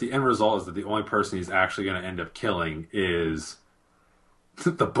 but if the end result is that the only person he's actually going to end up killing is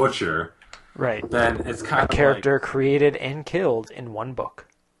the Butcher... Right. Then it's kind of a character created and killed in one book.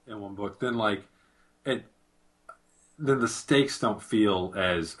 In one book. Then then the stakes don't feel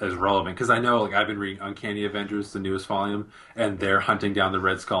as relevant. Because I know I've been reading Uncanny Avengers, the newest volume, and they're hunting down the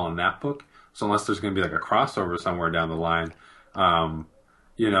Red Skull in that book. So unless there's going to be a crossover somewhere down the line, I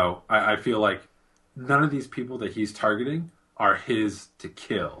feel like none of these people that he's targeting are his to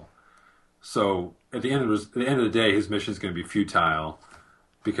kill. So at the end of the day, his mission is going to be futile.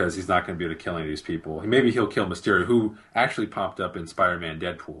 because he's not going to be able to kill any of these people. Maybe he'll kill Mysterio, who actually popped up in Spider-Man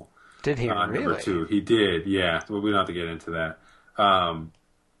Deadpool. Did he really? Number 2. He did, yeah. Well, we don't have to get into that.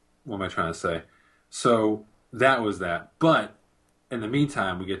 What am I trying to say? So that was that. But in the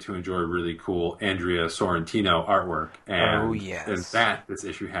meantime, we get to enjoy really cool Andrea Sorrentino artwork. And, this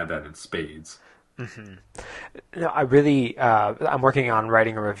issue had that in spades. Mm-hmm. No, I really, I'm working on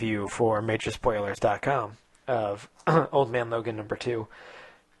writing a review for MajorSpoilers.com of Old Man Logan number 2.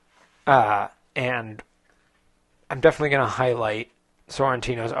 And I'm definitely going to highlight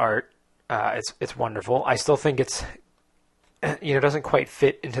Sorrentino's art. It's wonderful. I still think it's, doesn't quite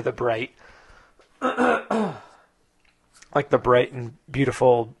fit into the bright, like the bright and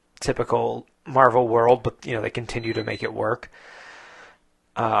beautiful, typical Marvel world, but, they continue to make it work.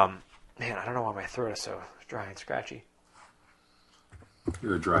 Man, I don't know why my throat is so dry and scratchy.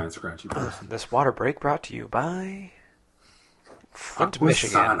 You're a dry and scratchy person. This water break brought to you by Flint,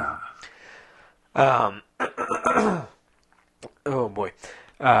 Michigan. Oh, boy.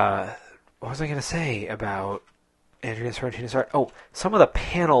 What was I going to say about Andrea Sorrentino's art? Oh, some of the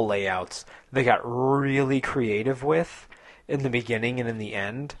panel layouts they got really creative with in the beginning and in the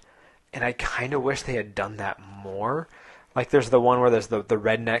end, and I kind of wish they had done that more. Like, there's the one where there's the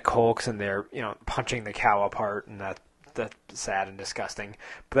redneck Hulks, and they're, punching the cow apart, and that's sad and disgusting.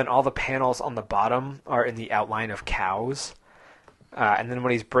 But then all the panels on the bottom are in the outline of cows. And then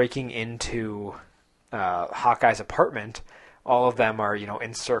when he's breaking into Hawkeye's apartment, all of them are,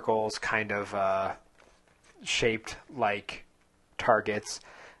 in circles, kind of shaped like targets.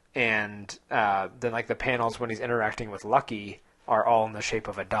 And then, like, the panels when he's interacting with Lucky are all in the shape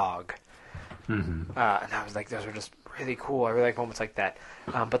of a dog. Mm-hmm. And I was like, those are just really cool. I really like moments like that.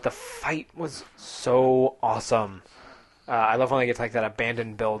 But the fight was so awesome. I love when they get to, like, that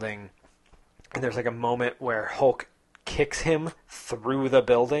abandoned building, and there's, like, a moment where Hulk kicks him through the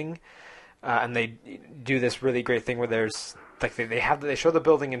building, and they do this really great thing where there's, like, they show the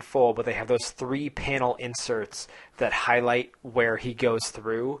building in full, but they have those 3 panel inserts that highlight where he goes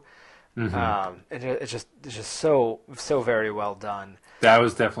through. Mm-hmm. And it's just so very well done. That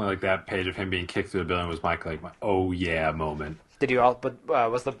was definitely, like, that page of him being kicked through the building was my oh yeah moment. Did you all? But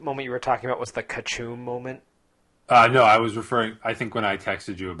was the moment you were talking about was the Kachum moment? No, I was referring. I think when I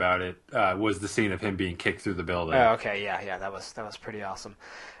texted you about it, was the scene of him being kicked through the building. Oh, okay, yeah, that was pretty awesome.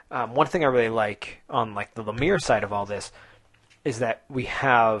 One thing I really like on, like, the Lemire side of all this is that we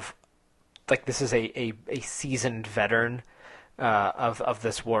have, like, this is a seasoned veteran of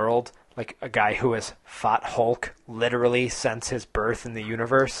this world, like a guy who has fought Hulk literally since his birth in the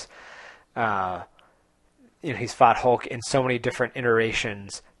universe. He's fought Hulk in so many different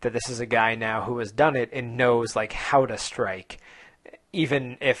iterations that this is a guy now who has done it and knows, like, how to strike,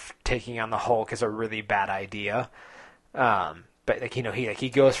 even if taking on the Hulk is a really bad idea. But, like, he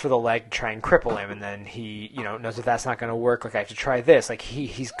goes for the leg to try and cripple him, and then he, knows that that's not going to work. Like, I have to try this. Like,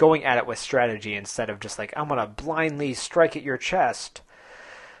 he's going at it with strategy instead of just like, I'm going to blindly strike at your chest.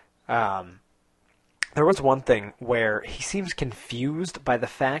 There was one thing where he seems confused by the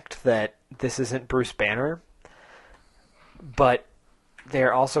fact that this isn't Bruce Banner, but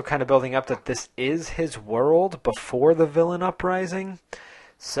they're also kind of building up that this is his world before the villain uprising.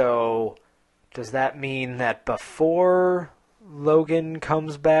 So does that mean that before Logan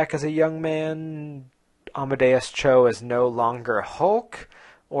comes back as a young man, Amadeus Cho is no longer Hulk?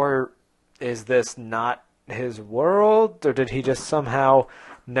 Or is this not his world? Or did he just somehow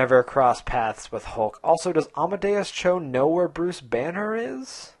never cross paths with Hulk? Also, does Amadeus Cho know where Bruce Banner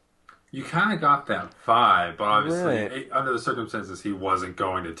is? You kind of got that vibe, but obviously, Right. under the circumstances, he wasn't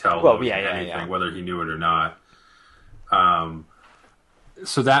going to tell Logan anything, whether he knew it or not.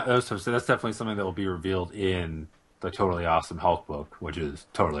 So that's definitely something that will be revealed in the Totally Awesome Hulk book, which is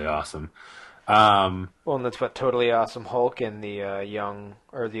totally awesome. Well, and that's what Totally Awesome Hulk and the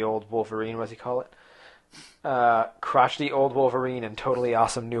the old Wolverine, what does he call it? Crotchety old Wolverine and Totally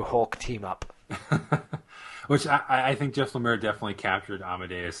Awesome New Hulk team up. Which I think Jeff Lemire definitely captured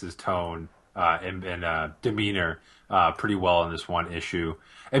Amadeus's tone and demeanor pretty well in this one issue.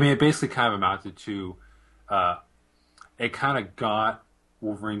 I mean, it basically kind of amounted to it kind of got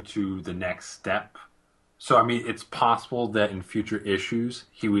Wolverine to the next step. So, I mean, it's possible that in future issues,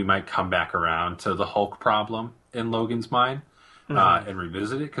 we might come back around to the Hulk problem in Logan's mind and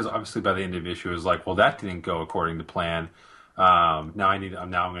revisit it. Because obviously by the end of the issue, it was like, well, that didn't go according to plan. I'm going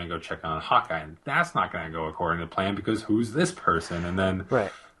to go check on Hawkeye. And that's not going to go according to plan because who's this person? And then...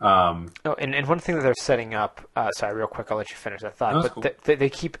 Right. And one thing that they're setting up, sorry, real quick, I'll let you finish that thought, but cool. they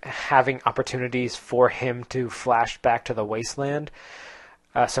keep having opportunities for him to flash back to the Wasteland.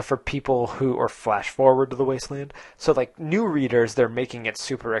 So for people who or flash forward to the Wasteland, so like new readers, they're making it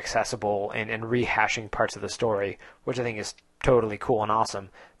super accessible and rehashing parts of the story, which I think is totally cool and awesome.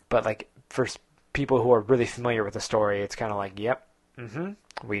 But like for people who are really familiar with the story, it's kind of like, yep,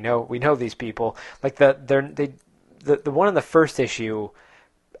 we know these people. Like the one in the first issue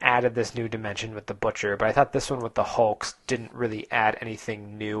added this new dimension with the Butcher, but I thought this one with the Hulks didn't really add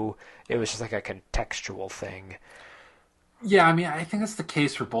anything new. It was just like a contextual thing. Yeah, I mean, I think that's the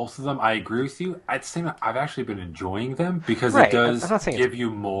case for both of them. I agree with you. I'd say I've actually been enjoying them because Right. it does I'm not saying give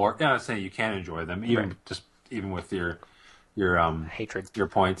you more. Yeah, I'm not saying you can enjoy them, even Right. just even with your Hatred. your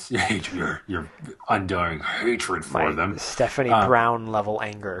points, your undying hatred for My them. Stephanie Brown level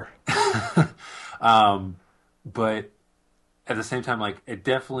anger. But at the same time, like it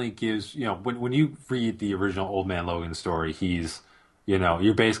definitely gives when you read the original Old Man Logan story, he's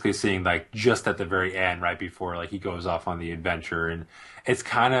you're basically seeing like just at the very end, right before like he goes off on the adventure, and it's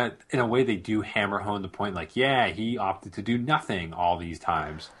kind of in a way they do hammer home the point, like yeah, he opted to do nothing all these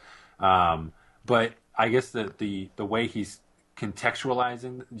times, but I guess the way he's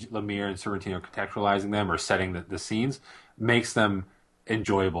contextualizing Lemire and Sorrentino contextualizing them or setting the scenes makes them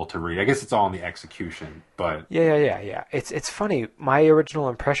enjoyable to read. I guess it's all in the execution, but Yeah. It's funny. My original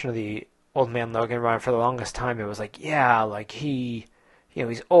impression of the Old Man Logan run for the longest time, it was like, yeah, like he's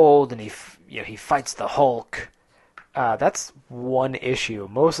old and he fights the Hulk. That's one issue.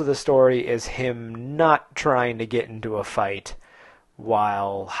 Most of the story is him not trying to get into a fight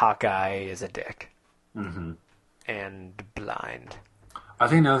while Hawkeye is a dick and blind. I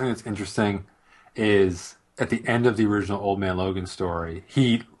think another thing that's interesting is at the end of the original Old Man Logan story,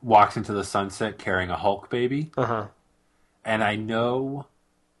 he walks into the sunset carrying a Hulk baby. And I know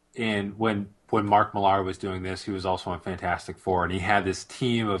when Mark Millar was doing this, he was also on Fantastic Four, and he had this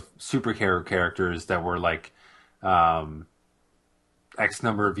team of superhero characters that were like X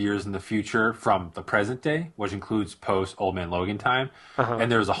number of years in the future from the present day, which includes post Old Man Logan time.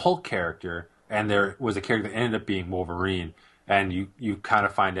 And there was a Hulk character, and there was a character that ended up being Wolverine. And you kind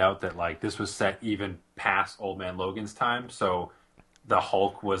of find out that like this was set even past Old Man Logan's time, so the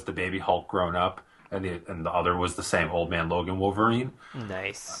Hulk was the baby Hulk grown up, and the other was the same Old Man Logan Wolverine.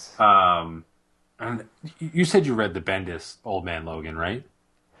 Nice. And you said you read the Bendis Old Man Logan, right?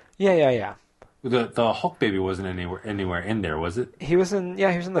 Yeah. The Hulk baby wasn't anywhere in there, was it? He was in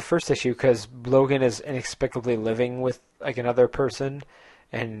the first issue because Logan is inexplicably living with like another person,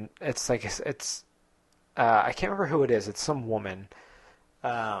 and it's like it's I can't remember who it is. It's some woman.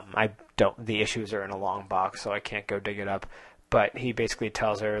 The issues are in a long box, so I can't go dig it up. But he basically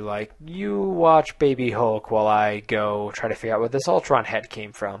tells her, like, you watch Baby Hulk while I go try to figure out where this Ultron head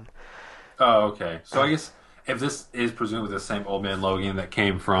came from. Oh, okay. So I guess if this is presumably the same Old Man Logan that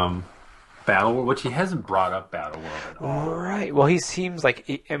came from Battleworld, which he hasn't brought up Battleworld at all. Right. Well, he seems like,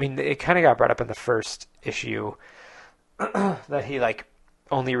 it kind of got brought up in the first issue that he, like,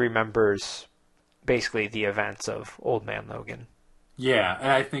 only remembers basically the events of Old Man Logan.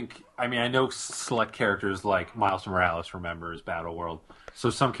 Yeah, and I know select characters like Miles Morales remembers Battleworld.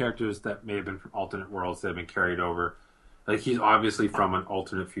 So some characters that may have been from alternate worlds that have been carried over. Like, he's obviously from an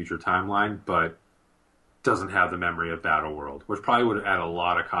alternate future timeline, but doesn't have the memory of Battleworld, which probably would add a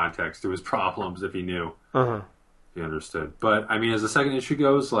lot of context to his problems if he knew. If he understood. But, I mean, as the second issue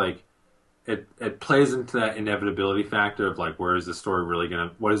goes, like, it plays into that inevitability factor of, like, what is the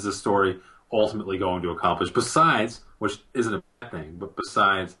story ultimately going to accomplish, besides, which isn't a bad thing, but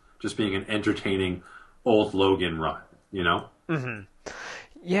besides just being an entertaining old Logan run, you know?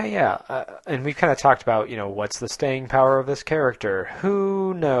 Yeah. And we kind of talked about, what's the staying power of this character?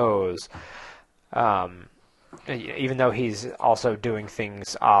 Who knows? Even though he's also doing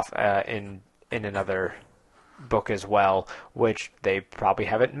things off in another book as well, which they probably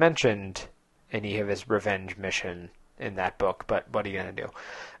haven't mentioned any of his revenge mission in that book, but what are you going to do?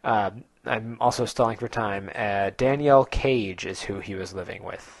 I'm also stalling for time. Danielle Cage is who he was living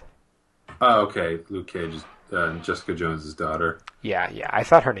with. Oh, okay. Luke Cage is Jessica Jones's daughter. Yeah. I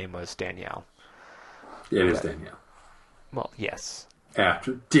thought her name was Danielle. It is Danielle. Well, yes.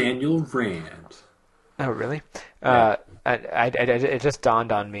 After Daniel Rand. Oh, really? Yeah. It just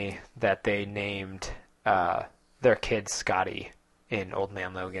dawned on me that they named their kid Scotty in Old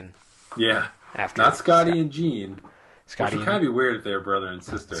Man Logan. Yeah. After not Scotty and Jean. Scotty which would kind of be weird if they were brother and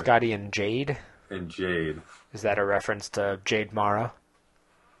sister. Scotty and Jade? And Jade. Is that a reference to Jade Mara?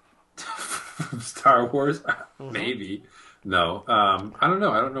 Star Wars? Maybe. No. I don't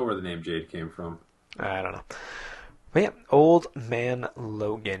know. I don't know where the name Jade came from. I don't know. But yeah, Old Man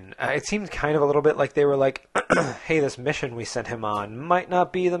Logan. It seemed kind of a little bit like they were like, hey, this mission we sent him on might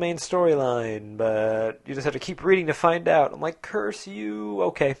not be the main storyline, but you just have to keep reading to find out. I'm like, curse you.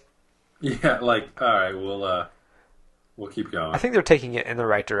 Okay. Yeah, like, all right, we'll keep going. I think they're taking it in the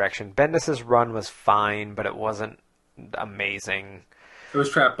right direction. Bendis's run was fine, but it wasn't amazing. It was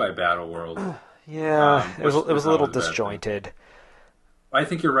trapped by Battle World. Yeah, it was a little not a bad thing. disjointed. I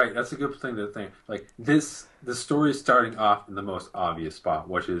think you're right. That's a good thing to think. Like the story is starting off in the most obvious spot,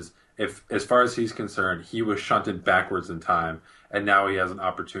 which is if, as far as he's concerned, he was shunted backwards in time, and now he has an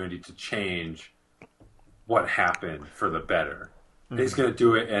opportunity to change what happened for the better. Mm-hmm. He's going to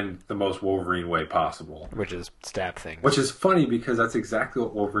do it in the most Wolverine way possible, which is stab things. Which is funny because that's exactly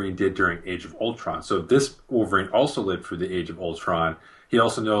what Wolverine did during Age of Ultron. So this Wolverine also lived through the Age of Ultron. He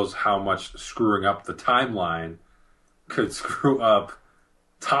also knows how much screwing up the timeline could screw up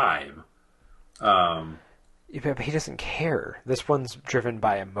time. Yeah, but he doesn't care. This one's driven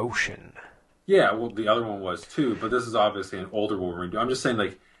by emotion. Yeah, well, the other one was too, but this is obviously an older Wolverine. I'm just saying,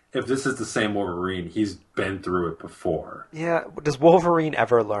 like, if this is the same Wolverine, he's been through it before. Yeah, does Wolverine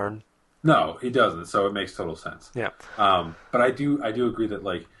ever learn? No, he doesn't, so it makes total sense. Yeah. But I do agree that,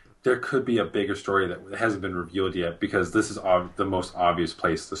 like, there could be a bigger story that hasn't been revealed yet because this is the most obvious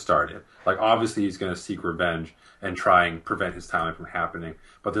place to start it. Like, obviously he's going to seek revenge and try and prevent his timeline from happening,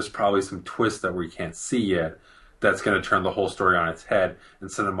 but there's probably some twist that we can't see yet that's going to turn the whole story on its head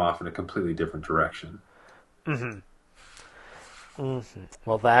and send him off in a completely different direction. Mm-hmm. Mm-hmm.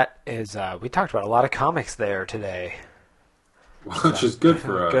 Well, that is... we talked about a lot of comics there today. Which is good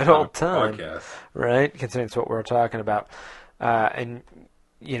for a good old time, podcast. Right? Considering it's what we're talking about. And,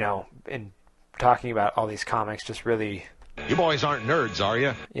 you know, in talking about all these comics, just really... You boys aren't nerds, are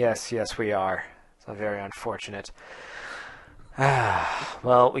you? Yes, we are. So very unfortunate.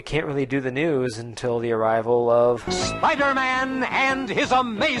 Well, we can't really do the news until the arrival of... Spider-Man and his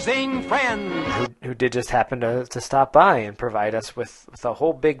amazing friend! Who did just happen to stop by and provide us with a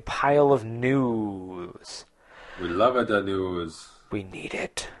whole big pile of news. We love it, the news. We need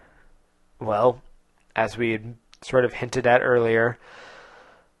it. Well, as we had sort of hinted at earlier,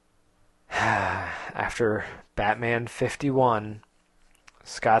 after Batman 51,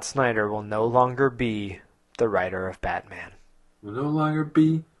 Scott Snyder will no longer be the writer of Batman. Will no longer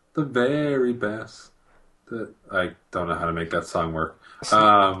be the very best. I don't know how to make that song work.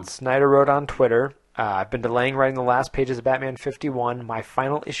 Snyder wrote on Twitter, I've been delaying writing the last pages of Batman 51, my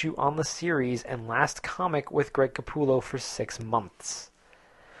final issue on the series, and last comic with Greg Capullo for 6 months.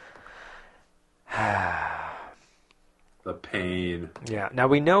 The pain. Yeah. Now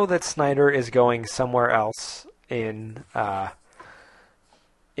we know that Snyder is going somewhere else in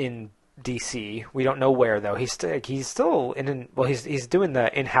DC. We don't know where though. He's still he's doing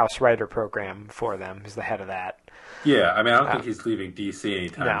the in-house writer program for them. He's the head of that. Yeah, I mean, I don't think he's leaving DC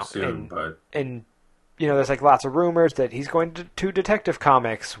anytime soon, but you know, there's like lots of rumors that he's going to Detective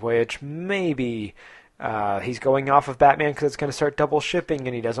Comics, which maybe he's going off of Batman because it's going to start double shipping,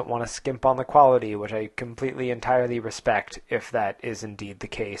 and he doesn't want to skimp on the quality, which I completely entirely respect if that is indeed the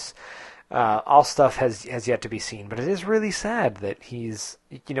case. All stuff has yet to be seen, but it is really sad that he's,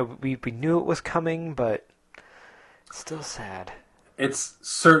 you know, we knew it was coming, but it's still sad. It's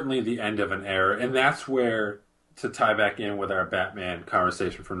certainly the end of an era, and that's where, to tie back in with our Batman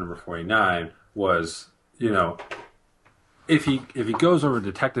conversation from number 49, was, you know, if he goes over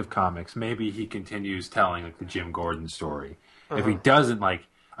Detective Comics, maybe he continues telling like the Jim Gordon story. Uh-huh. If he doesn't, like,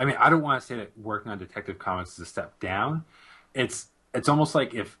 I mean, I don't want to say that working on Detective Comics is a step down. It's almost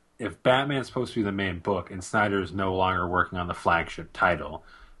like if Batman's supposed to be the main book and Snyder's no longer working on the flagship title,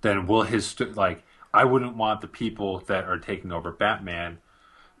 then will his I wouldn't want the people that are taking over Batman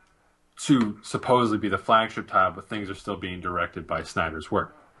to supposedly be the flagship title, but things are still being directed by Snyder's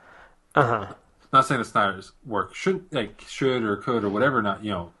work. Not saying that Snyder's work should or could or whatever, not,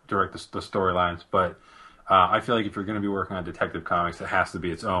 you know, direct the storylines, but I feel like if you're going to be working on Detective Comics, it has to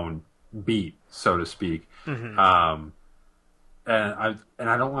be its own beat, so to speak. Mm-hmm. And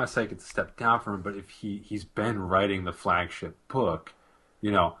I don't want to say it's a step down from him, but if he's been writing the flagship book,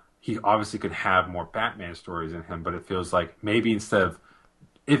 you know, he obviously could have more Batman stories in him, but it feels like maybe instead of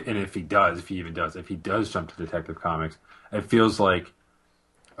if he does jump to Detective Comics, it feels like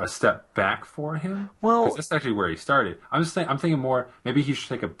a step back for him. Well, because that's actually where he started. I'm thinking more. Maybe he should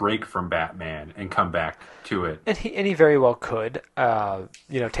take a break from Batman and come back to it. And he very well could.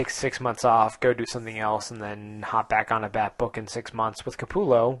 You know, take 6 months off, go do something else, and then hop back on a Bat book in 6 months with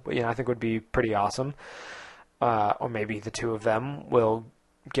Capullo. You know, I think would be pretty awesome. Or maybe the two of them will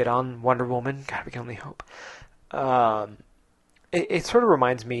get on Wonder Woman. God, we can only hope. It sort of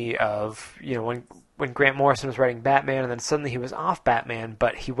reminds me of, you know, when when Grant Morrison was writing Batman, and then suddenly he was off Batman,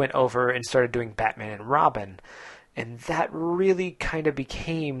 but he went over and started doing Batman and Robin. And that really kind of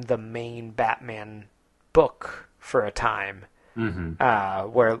became the main Batman book for a time.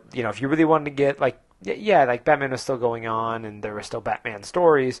 Where, you know, if you really wanted to get, like, yeah, like Batman was still going on and there were still Batman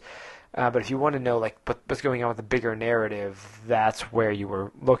stories, but if you want to know, like, what's going on with the bigger narrative, that's where you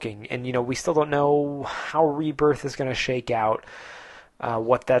were looking. And, you know, we still don't know how Rebirth is going to shake out,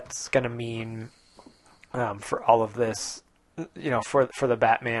 what that's going to mean for all of this, you know, for the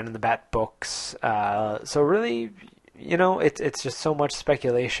Batman and the Bat books. So really, you know, it's just so much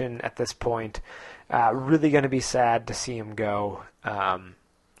speculation at this point. Really going to be sad to see him go.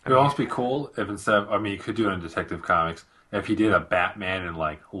 It would almost be cool if instead of, I mean, you could do it in Detective Comics, if he did a Batman and,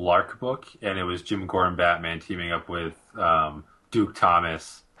 like, Lark book, and it was Jim Gordon Batman teaming up with Duke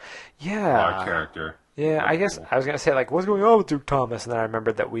Thomas, our character. Yeah, I guess I was going to say, like, what's going on with Duke Thomas? And then I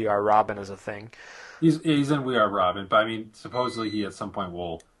remembered that We Are Robin is a thing. He's in We Are Robin, but I mean, supposedly he at some point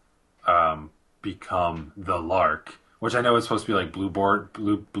will become the Lark, which I know is supposed to be like Bluebird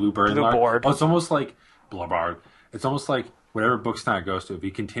Lark. Oh, it's almost like Bluebird. It's almost like whatever Booksnot goes to, if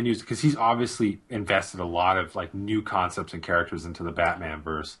he continues, because he's obviously invested a lot of like new concepts and characters into the Batman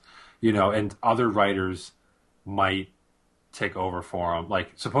verse, you know, and other writers might take over for him.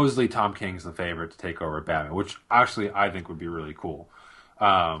 Like supposedly Tom King's the favorite to take over Batman, which actually I think would be really cool.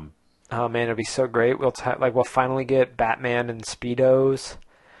 Oh man, it'd be so great. We'll finally get Batman and Speedos.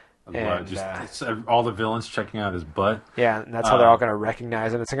 And it's all the villains checking out his butt. Yeah, and that's how they're all going to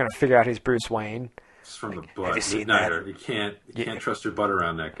recognize him. It's going to figure out he's Bruce Wayne. It's from the butt. Have you seen that? You can't trust your butt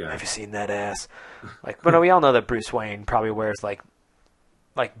around that guy. Have you seen that ass? Like, but no, we all know that Bruce Wayne probably wears like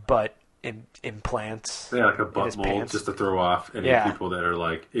butt implants. Yeah, like a butt mold pants. just to throw off any people that are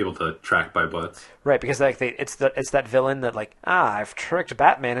like able to track by butts. Right, because like it's that villain that like, I've tricked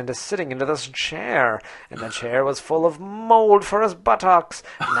Batman into sitting into this chair, and the chair was full of mold for his buttocks.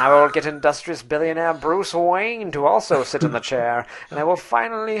 Now I will get industrious billionaire Bruce Wayne to also sit in the chair, and I will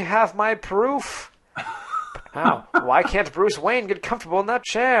finally have my proof. Wow, why can't Bruce Wayne get comfortable in that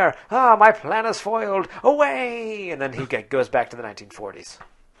chair? My plan is foiled. Away! And then he goes back to the 1940s.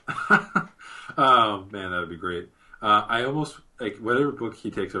 Oh man, that would be great. I almost like whatever book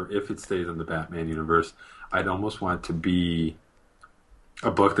he takes over, if it stays in the Batman universe, I'd almost want it to be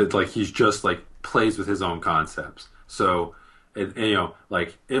a book that like he's just like plays with his own concepts. So, you know,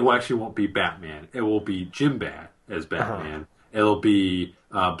 like it actually won't be Batman. It will be Jim Bat as Batman. It'll be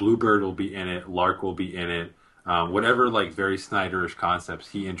Bluebird will be in it. Lark will be in it. Whatever like very Snyderish concepts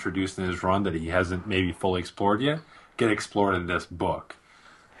he introduced in his run that he hasn't maybe fully explored yet, get explored in this book.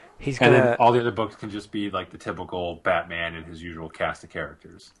 And then all the other books can just be like the typical Batman and his usual cast of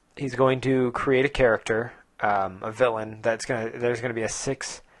characters. He's going to create a character, a villain there's going to be a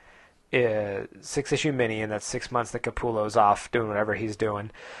six issue mini, and that's 6 months that Capullo's off doing whatever he's doing,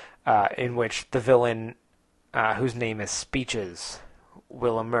 in which the villain, whose name is Speeches,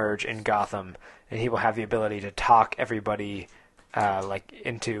 will emerge in Gotham, and he will have the ability to talk everybody like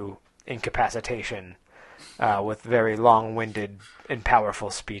into incapacitation. With very long-winded and powerful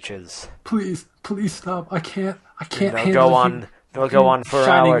speeches. Please stop! I can't. They'll go on for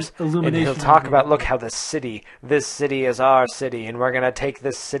hours, and he'll talk about, look how this city is our city, and we're gonna take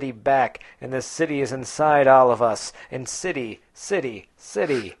this city back, and this city is inside all of us, and city.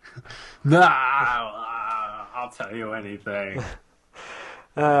 No, I'll tell you anything.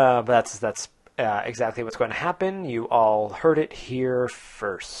 But that's exactly what's going to happen. You all heard it here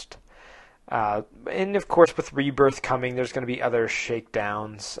first. And of course, with Rebirth coming, there's going to be other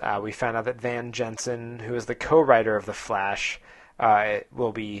shakedowns. We found out that Van Jensen, who is the co-writer of The Flash,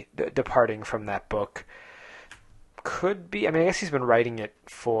 will be departing from that book. Could be. I mean, I guess he's been writing it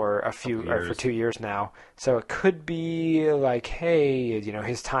for for 2 years now. So it could be like, hey, you know,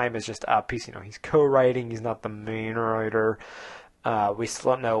 his time is just up. He's co-writing. He's not the main writer. We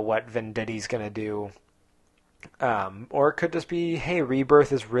still don't know what Venditti's going to do. Or it could just be, hey,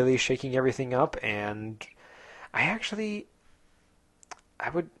 Rebirth is really shaking everything up, and I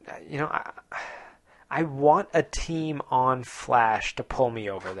want a team on Flash to pull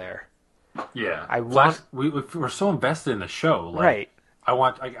me over there. Yeah, we're so invested in the show, like, right?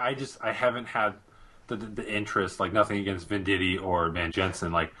 I haven't had the interest, like nothing against Venditti or Van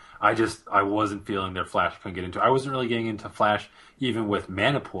Jensen, like I wasn't feeling their Flash. Couldn't get into. I wasn't really getting into Flash even with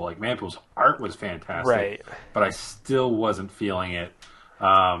Manipool. Like Manipool's art was fantastic, right? But I still wasn't feeling it.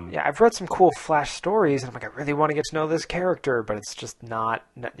 Yeah, I've read some cool Flash stories, and I'm like, I really want to get to know this character, but it's just not.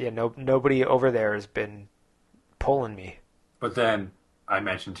 Nobody over there has been pulling me. But then I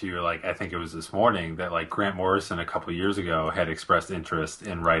mentioned to you, like I think it was this morning, that like Grant Morrison a couple of years ago had expressed interest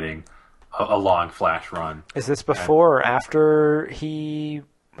in writing a long Flash run. Is this before or after he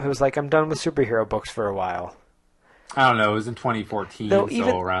was like, I'm done with superhero books for a while? I don't know. It was in 2014, Though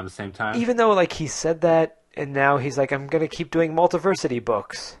so around the same time. Even though like he said that, and now he's like, I'm gonna keep doing multiversity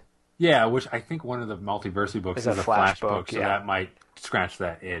books. Yeah, which I think one of the multiversity books is a Flash book, so that might scratch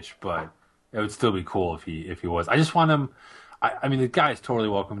that itch. But it would still be cool if he was. I just want him. I mean, the guy is totally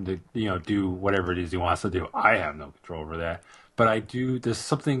welcome to do whatever it is he wants to do. I have no control over that, but I do. There's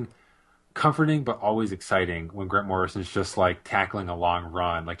something comforting but always exciting when Grant Morrison's just like tackling a long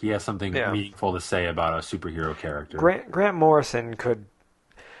run. Like he has something meaningful to say about a superhero character. Grant Morrison could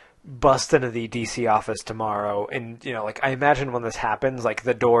bust into the DC office tomorrow, and like I imagine when this happens, like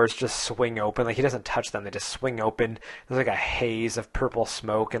the doors just swing open. Like he doesn't touch them; they just swing open. There's like a haze of purple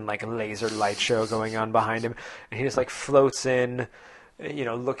smoke and like a laser light show going on behind him, and he just like floats in,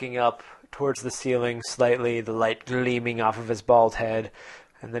 looking up towards the ceiling slightly, the light gleaming off of his bald head,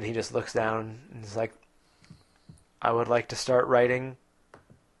 and then he just looks down and is like, "I would like to start writing."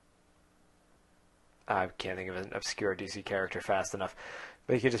 I can't think of an obscure DC character fast enough.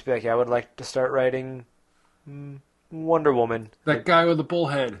 But he could just be like, I would like to start writing Wonder Woman. That guy with the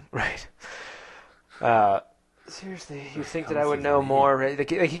bullhead. Right. Seriously, you think that I would know more? Right? Like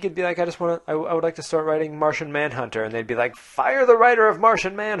he could be like, I would like to start writing Martian Manhunter. And they'd be like, fire the writer of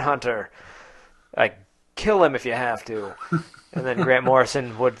Martian Manhunter. Like, kill him if you have to. And then Grant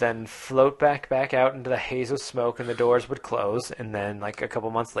Morrison would then float back out into the haze of smoke, and the doors would close. And then, like, a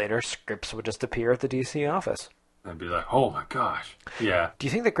couple months later, scripts would just appear at the DC office. I'd be like, oh my gosh. Yeah. Do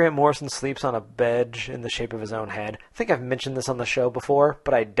you think that Grant Morrison sleeps on a bed in the shape of his own head? I think I've mentioned this on the show before,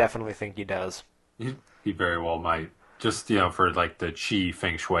 but I definitely think he does. He very well might. Just, for like the chi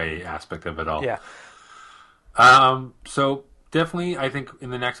feng shui aspect of it all. Yeah. So definitely, I think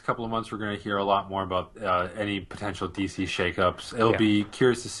in the next couple of months, we're going to hear a lot more about any potential DC shakeups. It'll be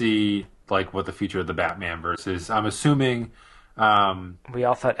curious to see like what the future of the Batman versus. I'm assuming. We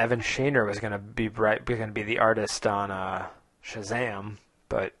all thought Evan Shaner was going to be the artist on Shazam,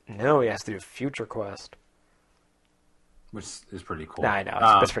 but no, he has to do Future Quest, which is pretty cool. I know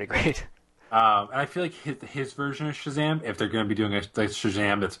that's pretty great. And I feel like his version of Shazam, if they're going to be doing a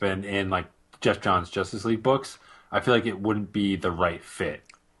Shazam that's been in like Jeff Johns' Justice League books, I feel like it wouldn't be the right fit.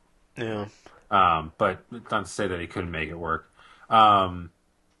 Yeah. But not to say that he couldn't make it work. But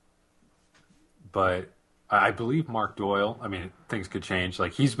I believe Mark Doyle, I mean, things could change.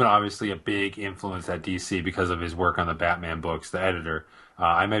 Like, he's been obviously a big influence at DC because of his work on the Batman books, the editor.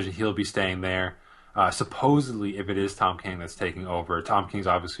 I imagine he'll be staying there. Supposedly, if it is Tom King that's taking over, Tom King's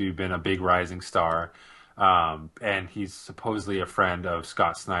obviously been a big rising star. And he's supposedly a friend of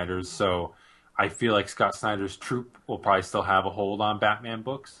Scott Snyder's. So I feel like Scott Snyder's troupe will probably still have a hold on Batman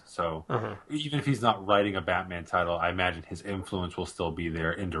books. So even if he's not writing a Batman title, I imagine his influence will still be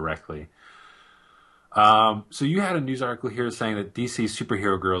there indirectly. So you had a news article here saying that DC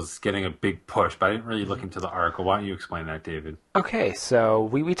Superhero Girls is getting a big push, but I didn't really look into the article. Why don't you explain that, David? Okay, so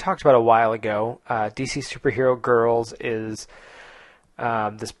we talked about a while ago. DC Superhero Girls is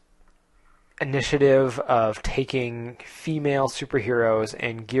this initiative of taking female superheroes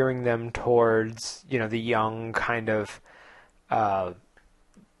and gearing them towards, the young kind of,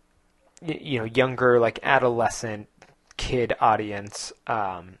 younger, like adolescent kid audience.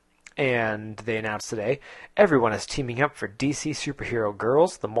 And they announced today, everyone is teaming up for DC Superhero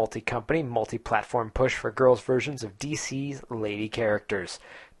Girls, the multi-company, multi-platform push for girls' versions of DC's lady characters.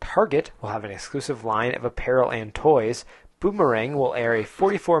 Target will have an exclusive line of apparel and toys. Boomerang will air a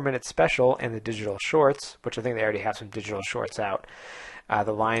 44-minute special and the digital shorts, which I think they already have some digital shorts out.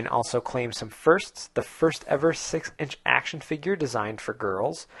 The line also claims some firsts. The first ever 6-inch action figure designed for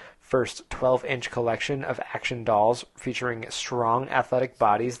girls. First 12-inch collection of action dolls featuring strong athletic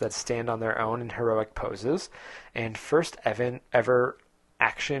bodies that stand on their own in heroic poses. And first ever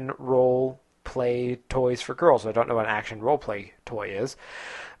action role play toys for girls. I don't know what an action role play toy is.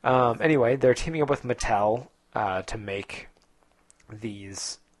 Anyway, they're teaming up with Mattel to make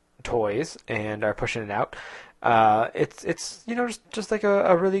these toys and are pushing it out. It's just like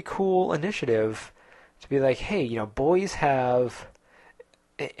a really cool initiative to be like, hey, boys have,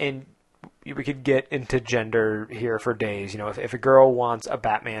 and we could get into gender here for days. If a girl wants a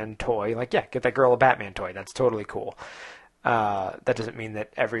Batman toy, like, yeah, get that girl a Batman toy. That's totally cool. That doesn't mean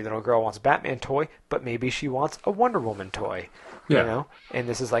that every little girl wants a Batman toy, but maybe she wants a Wonder Woman toy. Yeah. And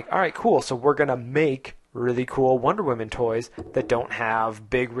this is like, all right, cool. So we're gonna make really cool Wonder Woman toys that don't have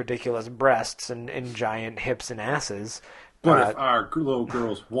big ridiculous breasts and giant hips and asses, But if our little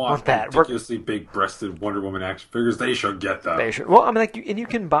girls want that. ridiculously big-breasted Wonder Woman action figures, they should get them. They should. Well, I mean, like, and you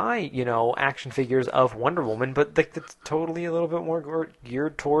can buy, action figures of Wonder Woman, but like that's totally a little bit more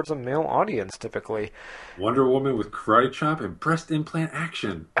geared towards a male audience, typically. Wonder Woman with karate chop and breast implant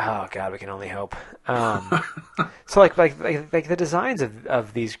action. Oh God, we can only hope. So like the designs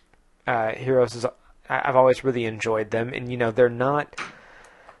of these heroes I've always really enjoyed them, and they're not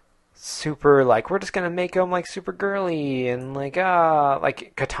super like we're just gonna make them like super girly and like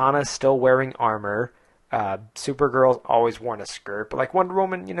Katana's still wearing armor. Supergirl's always worn a skirt, but like Wonder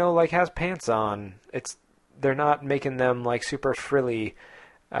Woman, like has pants on. They're not making them like super frilly.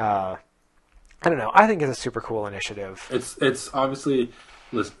 I don't know. I think it's a super cool initiative. It's obviously,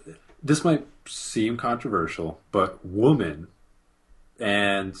 listen, this might seem controversial, but woman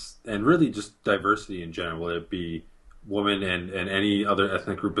and really just diversity in general, whether it be woman and any other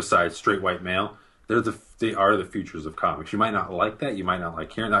ethnic group besides straight white male, they are the futures of comics. You might not like that, you might not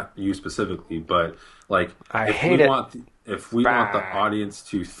like hearing, not you specifically, but like if we want the audience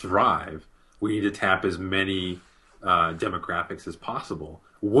to thrive, we need to tap as many demographics as possible.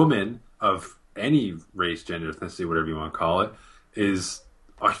 Woman of any race, gender, ethnicity, whatever you want to call it, is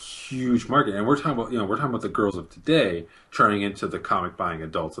a huge market, and we're talking about the girls of today turning into the comic buying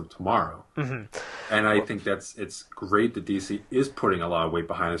adults of tomorrow. Mm-hmm. And I think it's great that DC is putting a lot of weight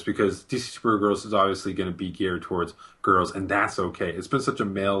behind this, because DC Supergirls is obviously going to be geared towards girls, and that's okay. It's been such a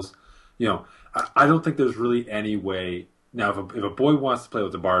male's, I don't think there's really any way now if a boy wants to play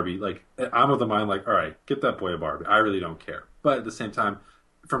with a Barbie, like I'm of the mind like, all right, get that boy a Barbie. I really don't care, but at the same time,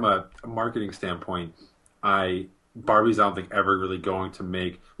 from a marketing standpoint, Barbie's I don't think ever really going to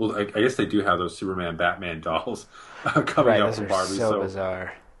make. Well, I guess they do have those Superman, Batman dolls coming out from Barbie. So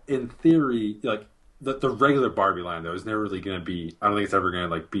bizarre. In theory, like the regular Barbie line though is never really going to be. I don't think it's ever going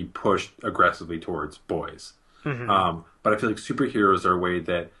to like be pushed aggressively towards boys. Mm-hmm. But I feel like superheroes are a way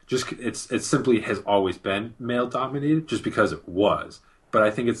that just it simply has always been male dominated, just because it was. But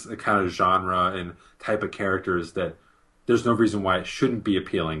I think it's the kind of genre and type of characters that there's no reason why it shouldn't be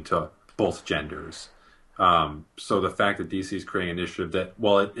appealing to both genders. So the fact that DC is creating an initiative that,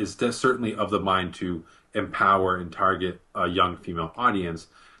 while it is certainly of the mind to empower and target a young female audience,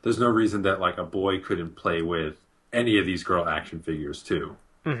 there's no reason that like a boy couldn't play with any of these girl action figures too.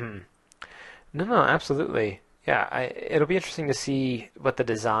 Mm-hmm. No, absolutely. Yeah, it'll be interesting to see what the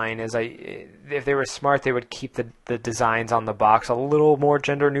design is. If they were smart, they would keep the designs on the box a little more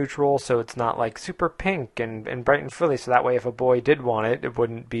gender neutral, so it's not like super pink and bright and frilly. So that way, if a boy did want it, it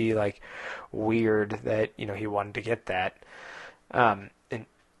wouldn't be like weird that he wanted to get that. And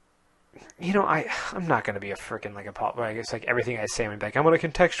I'm not going to be a freaking like I guess like everything I say, I'm going to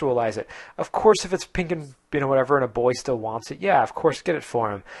contextualize it. Of course, if it's pink and whatever, and a boy still wants it, yeah, of course, get it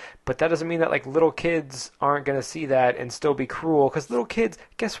for him. But that doesn't mean that like little kids aren't going to see that and still be cruel. Because little kids,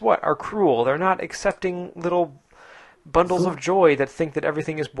 guess what, are cruel. They're not accepting little bundles of joy that think that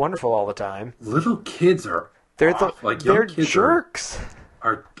everything is wonderful all the time. Little kids are they're young kids jerks.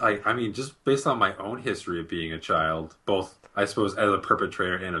 I mean, just based on my own history of being a child, both I suppose as a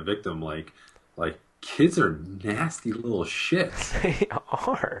perpetrator and a victim, like kids are nasty little shits. They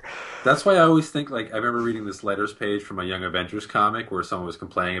are. That's why I always think, like, I remember reading this letters page from a Young Avengers comic where someone was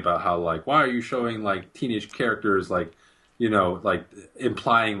complaining about how, like, why are you showing like teenage characters like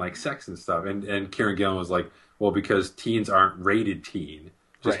implying like sex and stuff, and Kieran Gillen was like, well, because teens aren't rated teen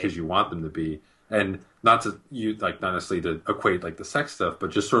just because you want them to be. And not necessarily to equate like the sex stuff,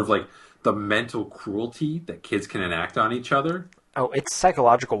 but just sort of like the mental cruelty that kids can enact on each other. Oh, it's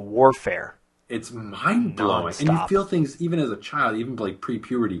psychological warfare. It's mind blowing, and you feel things even as a child, even like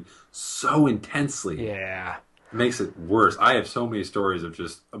pre-puberty, so intensely. Yeah, it makes it worse. I have so many stories of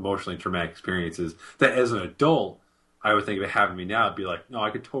just emotionally traumatic experiences that, as an adult, I would think of it happening to me now. I'd be like, no, I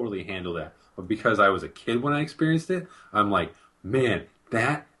could totally handle that. But because I was a kid when I experienced it, I'm like, man,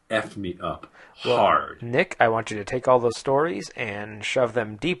 that effed me up hard. Nick, I want you to take all those stories and shove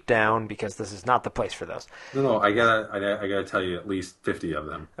them deep down, because this is not the place for those. No, I gotta tell you at least 50 of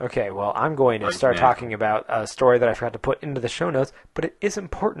them. Okay, well, I'm going to start talking about a story that I forgot to put into the show notes, but it is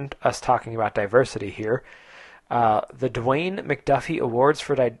important us talking about diversity here. The Dwayne McDuffie Awards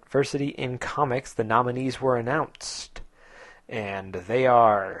for Diversity in Comics, the nominees were announced, and they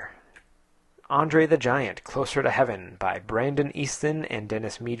are Andre the Giant, Closer to Heaven by Brandon Easton and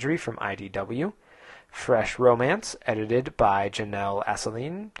Dennis Meadry from IDW. Fresh Romance, edited by Janelle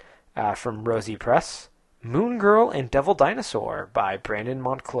Asseline from Rosie Press. Moon Girl and Devil Dinosaur by Brandon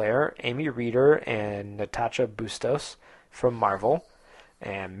Montclair, Amy Reeder, and Natasha Bustos from Marvel.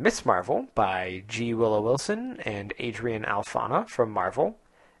 And Miss Marvel by G. Willow Wilson and Adrian Alfana from Marvel.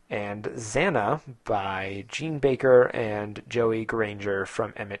 and Xana by Gene Baker and Joey Granger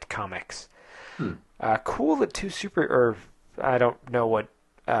from Emmett Comics. Cool that I don't know what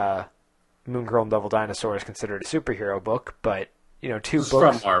Moon Girl and Devil Dinosaur is considered a superhero book, but two It's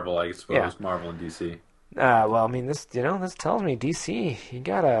books from Marvel, I suppose. Yeah. Marvel and DC. Well, I mean, this tells me DC, you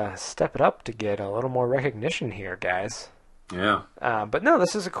gotta step it up to get a little more recognition here, guys. Yeah. But no,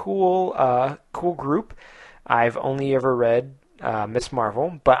 this is a cool group. I've only ever read Miss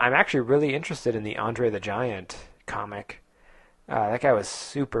Marvel, but I'm actually really interested in the Andre the Giant comic. That guy was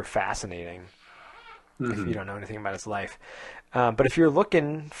super fascinating. If you don't know anything about his life. But if you're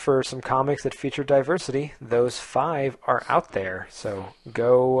looking for some comics that feature diversity, those 5 are out there. So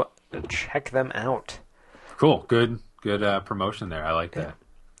go check them out. Cool. Good promotion there. I like that.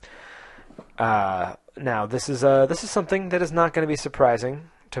 Now, this is something that is not going to be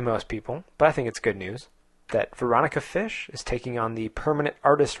surprising to most people, but I think it's good news that Veronica Fish is taking on the permanent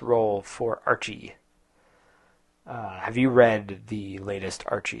artist role for Archie. Have you read the latest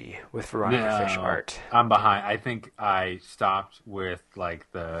Archie with Veronica Fish art? I'm behind. I think I stopped with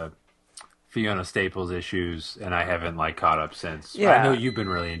the Fiona Staples issues, and I haven't caught up since. Yeah. I know you've been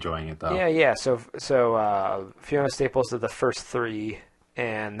really enjoying it though. Yeah. So Fiona Staples did the first 3,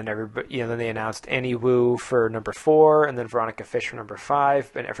 and then then they announced Annie Wu for number 4, and then Veronica Fish for number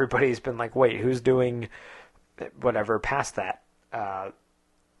 5, and everybody's been like, wait, who's doing whatever past that?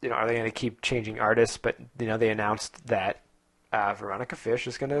 Are they going to keep changing artists? But they announced that Veronica Fish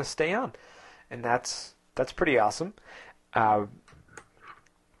is going to stay on, and that's pretty awesome.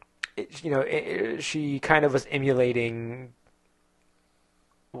 She kind of was emulating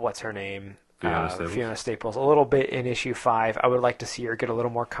what's her name, Fiona Staples, a little bit in issue 5. I would like to see her get a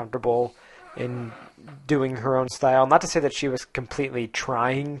little more comfortable in doing her own style. Not to say that she was completely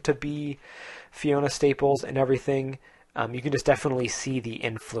trying to be Fiona Staples and everything. You can just definitely see the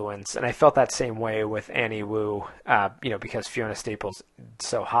influence, and I felt that same way with Annie Wu, because Fiona Staples is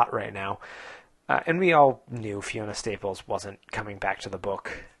so hot right now. And we all knew Fiona Staples wasn't coming back to the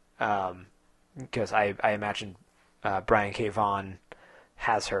book, because I imagine Brian K. Vaughan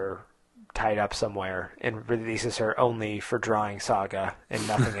has her tied up somewhere and releases her only for drawing Saga and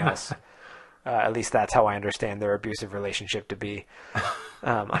nothing else. At least that's how I understand their abusive relationship to be.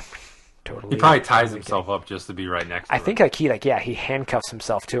 Totally. He probably ties himself up just to be right next to her. I think he handcuffs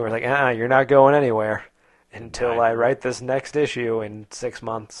himself to her. You're not going anywhere until I write this next issue in 6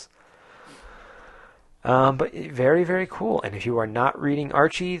 months. But very, very cool. And if you are not reading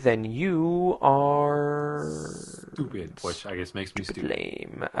Archie, then you are stupid, which I guess makes me stupid.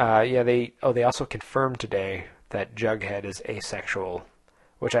 Lame. They also confirmed today that Jughead is asexual,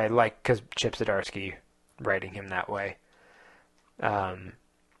 which I like because Chip Zdarsky writing him that way.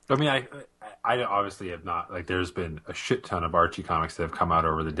 I mean, I obviously have not, there's been a shit ton of Archie comics that have come out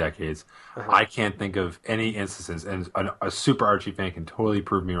over the decades. I can't think of any instances, and a super Archie fan can totally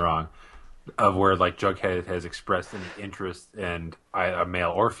prove me wrong, of where Jughead has expressed any interest in a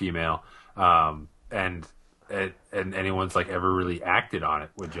male or female, and anyone's ever really acted on it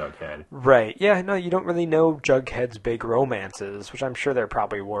with Jughead. Right. Yeah, no, you don't really know Jughead's big romances, which I'm sure there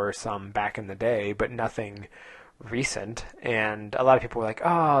probably were some back in the day, but nothing recent. And a lot of people were like,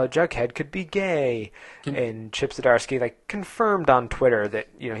 oh, Jughead could be gay. And Chip Zdarsky confirmed on Twitter that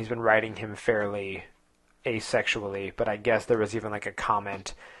he's been writing him fairly asexually, but I guess there was even a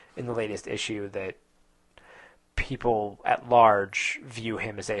comment in the latest issue that people at large view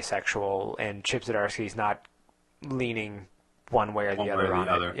him as asexual, and Chip Zdarsky's not leaning one way or the other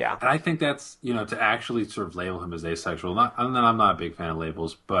on it. Yeah. And I think that's, to actually sort of label him as asexual, I'm not a big fan of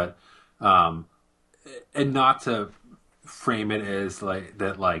labels, but and not to frame it as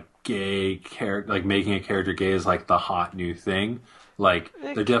gay character, making a character gay is the hot new thing.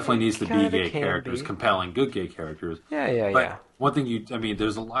 There definitely needs to be gay characters, compelling, good gay characters. Yeah. One thing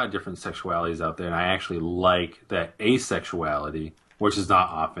there's a lot of different sexualities out there, and I actually like that asexuality, which is not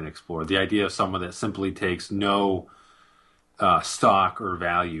often explored. The idea of someone that simply takes no stock or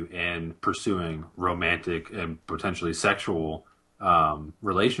value in pursuing romantic and potentially sexual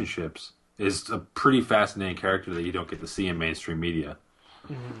relationships is a pretty fascinating character that you don't get to see in mainstream media.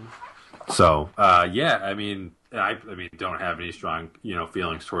 Mm-hmm. So, I don't have any strong,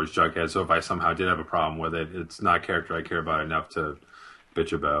 feelings towards Jughead. So if I somehow did have a problem with it, it's not a character I care about enough to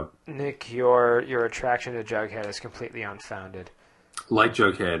bitch about. Nick, your attraction to Jughead is completely unfounded. Like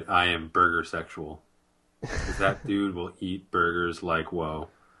Jughead, I am burger sexual. Because that dude will eat burgers like whoa.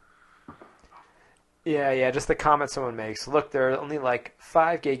 Yeah, just the comment someone makes. Look, there are only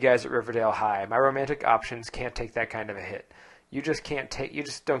 5 gay guys at Riverdale High. My romantic options can't take that kind of a hit. You just you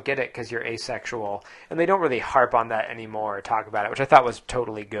just don't get it because you're asexual. And they don't really harp on that anymore or talk about it, which I thought was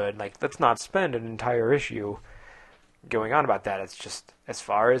totally good. Like, let's not spend an entire issue going on about that. It's just, as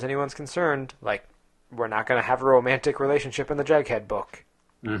far as anyone's concerned, like, we're not going to have a romantic relationship in the Jughead book.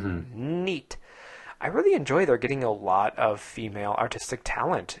 Mm-hmm. Neat. I really enjoy they're getting a lot of female artistic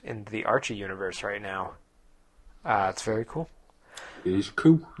talent in the Archie universe right now. It's very cool. It is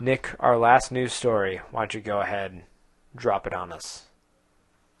cool. Nick, our last news story. Why don't you go ahead and drop it on us?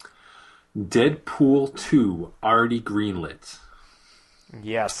 Deadpool 2 already greenlit.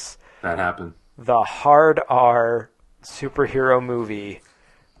 Yes. That happened. The hard R superhero movie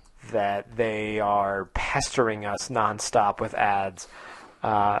that they are pestering us nonstop with ads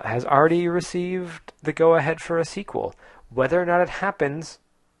has already received the go-ahead for a sequel. Whether or not it happens,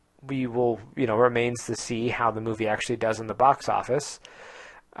 we will, remains to see how the movie actually does in the box office.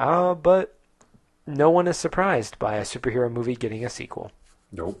 But no one is surprised by a superhero movie getting a sequel.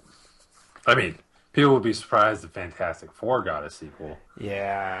 Nope. I mean, people would be surprised if Fantastic Four got a sequel.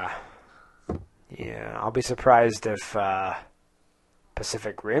 Yeah. I'll be surprised if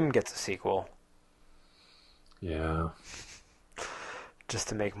Pacific Rim gets a sequel. Yeah. Just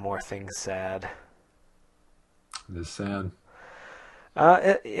to make more things sad. It is sad.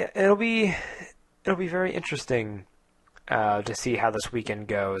 It'll be very interesting to see how this weekend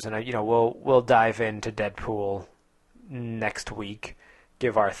goes, and we'll dive into Deadpool next week,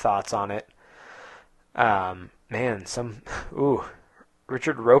 give our thoughts on it.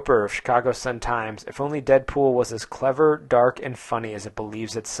 Richard Roper of Chicago Sun-Times. If only Deadpool was as clever, dark, and funny as it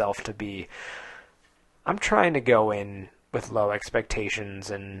believes itself to be. I'm trying to go in with low expectations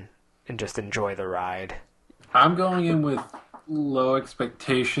and just enjoy the ride. I'm going in with low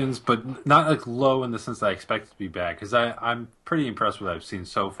expectations, but not like low in the sense that I expect it to be bad, because I'm pretty impressed with what I've seen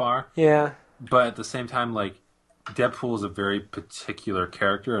so far. Yeah. But at the same time, like, Deadpool is a very particular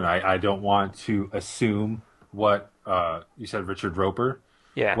character, and I don't want to assume what you said, Richard Roper.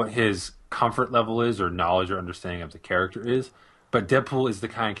 Yeah. What his comfort level is, or knowledge or understanding of the character is. But Deadpool is the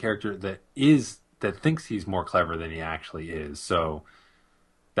kind of character that thinks he's more clever than he actually is. So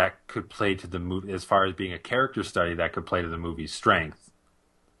that could play to the movie, as far as being a character study, that could play to the movie's strength.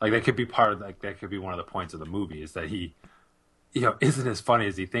 Like, that could be that could be one of the points of the movie, is that he, isn't as funny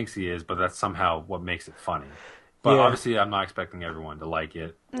as he thinks he is, but that's somehow what makes it funny. But obviously, I'm not expecting everyone to like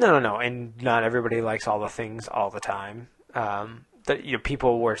it. No, and not everybody likes all the things all the time.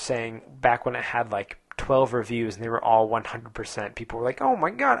 People were saying back when it had like 12 reviews and they were all 100%. People were like, "Oh my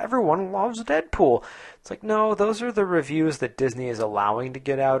god, everyone loves Deadpool." It's like, no, those are the reviews that Disney is allowing to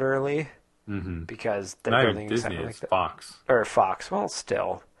get out early, because they're not building even Disney, something it's like Fox. Or Fox. Well,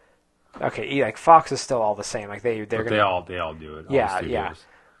 still, okay. Like Fox is still all the same. Like they all do it. Yeah.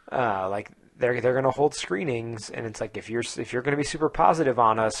 Like they're going to hold screenings, and it's like, if you're going to be super positive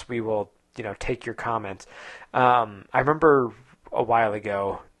on us, we will take your comments. I remember a while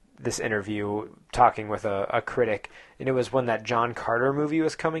ago this interview talking with a critic, and it was when that John Carter movie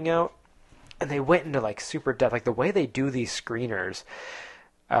was coming out, and they went into like super depth. Like, the way they do these screeners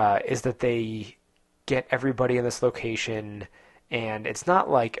is that they get everybody in this location, and it's not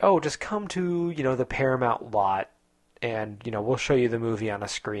like, oh, just come to the Paramount lot and we'll show you the movie on a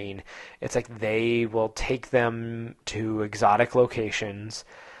screen. It's like they will take them to exotic locations,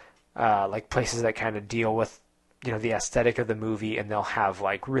 like places that kind of deal with the aesthetic of the movie, and they'll have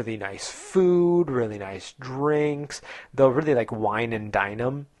like really nice food, really nice drinks. They'll really like wine and dine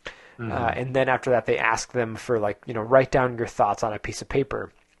them. And then after that, they ask them for like, write down your thoughts on a piece of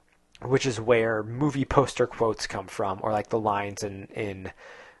paper, which is where movie poster quotes come from, or like the lines in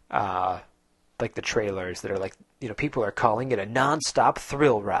like the trailers that are like, people are calling it a non-stop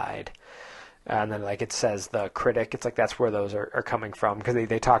thrill ride. And then like it says the critic, it's like that's where those are coming from, because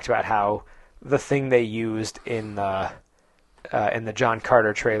they talked about how the thing they used in the John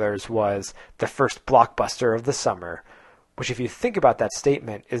Carter trailers was the first blockbuster of the summer, which, if you think about that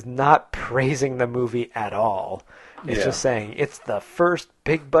statement, is not praising the movie at all. It's just saying it's the first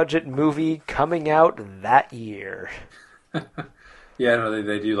big budget movie coming out that year. Yeah, no,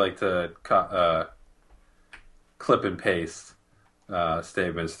 they do like to clip and paste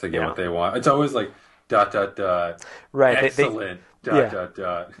statements to get what they want. It's always like ... Right. Excellent ...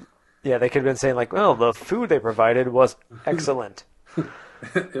 Yeah, they could have been saying like, well, the food they provided was excellent.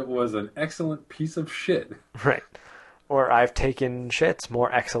 It was an excellent piece of shit. Right. Or I've taken shits,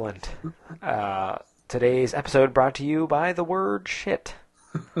 more excellent. Today's episode brought to you by the word shit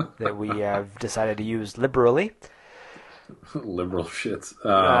that we have decided to use liberally. Liberal shits.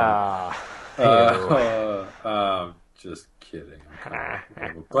 Just kidding.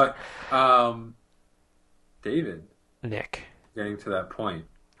 But, David. Nick. getting to that point.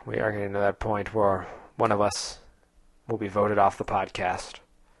 We are getting to that point where one of us will be voted off the podcast.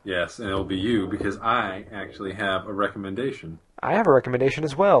 Yes, and it'll be you because I actually have a recommendation. I have a recommendation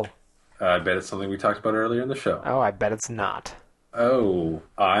as well. I bet it's something we talked about earlier in the show. Oh, I bet it's not. Oh,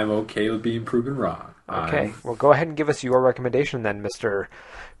 I'm okay with being proven wrong. Okay, well, go ahead and give us your recommendation then, Mr.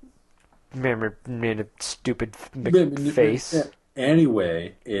 Stupid face.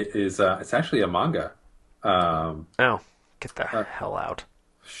 Anyway, it is. It's actually a manga. Oh, get the hell out.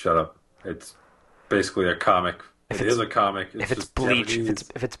 Shut up. It's basically a comic. It is a comic. If it's Bleach,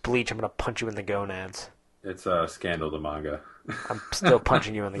 if it's Bleach, I'm gonna punch you in the gonads. It's a Scandal, the manga. I'm still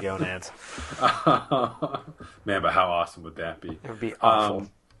punching you in the gonads. Man, but how awesome would that be? It would be awful.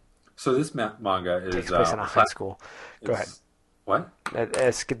 So this manga is takes place in a high school. Go ahead. What?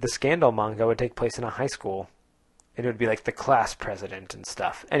 The Scandal manga would take place in a high school. And it would be like the class president and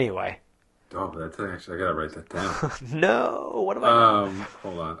stuff. Anyway. Oh, that's actually, I gotta write that down. No, what am I doing?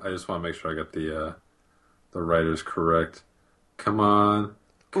 Hold on. I just want to make sure I got the writers correct. Come on.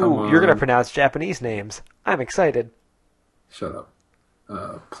 You're gonna pronounce Japanese names. I'm excited. Shut up.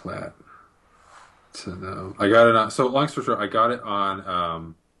 Platinum. I got it on. So long story short, I got it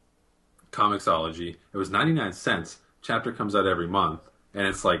on Comixology. It was 99 cents. Chapter comes out every month, and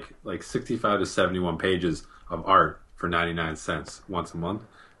it's like 65 to 71 pages of art for 99 cents once a month.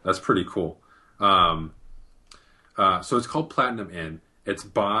 That's pretty cool. So it's called Platinum N. It's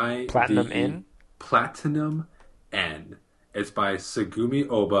by Platinum N? Platinum N. It's by Segumi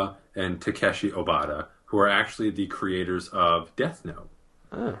Oba and Takeshi Obata, who are actually the creators of Death Note.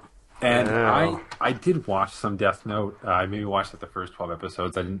 Oh. And I did watch some Death Note. I maybe watched the first 12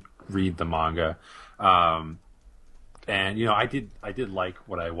 episodes. I didn't read the manga. And I did like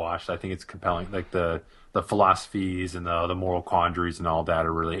what I watched. I think it's compelling. Like the philosophies and the moral quandaries and all that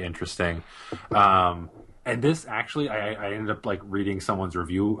are really interesting. And this actually, I ended up like reading someone's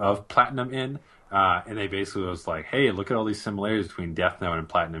review of Platinum N. And they basically was like, hey, look at all these similarities between Death Note and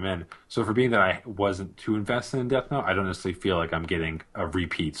Platinum N. So for being that I wasn't too invested in Death Note, I don't necessarily feel like I'm getting a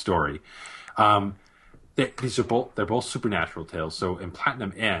repeat story. They're both supernatural tales. So in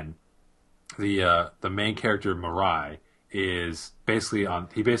Platinum N, the main character Mirai is basically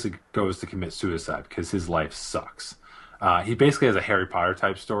he basically goes to commit suicide because his life sucks. He basically has a Harry Potter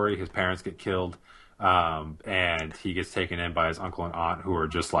type story. His parents get killed. And he gets taken in by his uncle and aunt, who are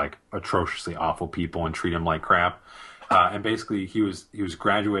just like atrociously awful people and treat him like crap. And basically, he was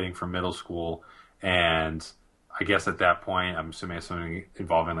graduating from middle school, and I guess at that point, I'm assuming it's something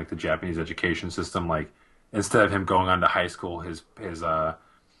involving like the Japanese education system. Like instead of him going on to high school, his aunt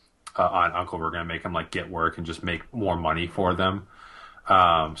and uncle were going to make him like get work and just make more money for them.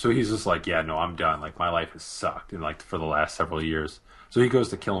 So he's just like, yeah, no, I'm done. Like my life has sucked, and like for the last several years. So he goes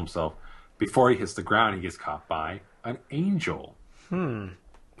to kill himself. Before he hits the ground, he gets caught by an angel. And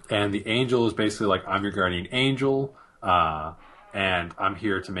the angel is basically like, I'm your guardian angel, and I'm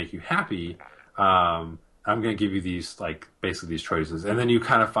here to make you happy. I'm going to give you these, like, basically these choices. And then you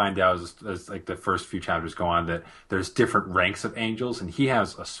kind of find out as like the first few chapters go on that there's different ranks of angels, and he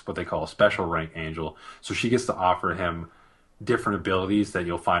has what they call a special rank angel. So she gets to offer him different abilities that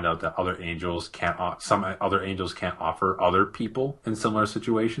you'll find out that some other angels can't offer other people in similar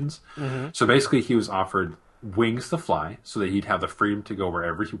situations. Mm-hmm. So basically he was offered wings to fly so that he'd have the freedom to go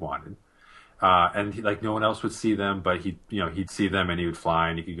wherever he wanted. And like no one else would see them, but he'd see them and he would fly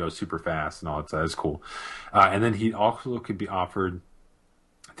and he could go super fast and all that. That's cool. And then he also could be offered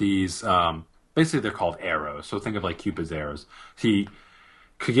these, basically they're called arrows. So think of like Cupid's arrows. He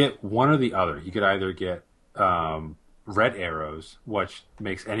could get one or the other. He could either get, red arrows, which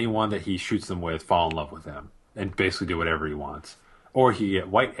makes anyone that he shoots them with fall in love with him and basically do whatever he wants. Or he get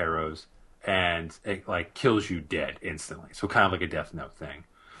white arrows and it like kills you dead instantly. So kind of like a Death Note thing.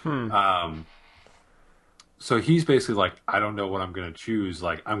 So he's basically like, I don't know what I'm going to choose.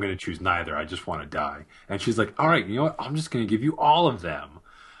 Like, I'm going to choose neither. I just want to die. And she's like, all right, you know what? I'm just going to give you all of them.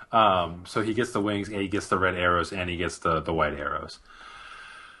 So he gets the wings and he gets the red arrows and he gets the white arrows.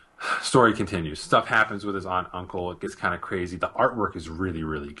 Story continues. Stuff happens with his aunt, uncle. It gets kind of crazy. The artwork is really,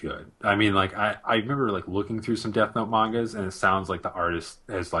 really good. I mean, like I remember like looking through some Death Note mangas, and it sounds like the artist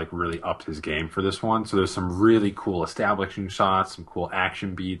has like really upped his game for this one. So there's some really cool establishing shots, some cool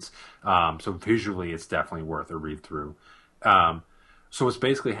action beats. So visually, it's definitely worth a read through. So what's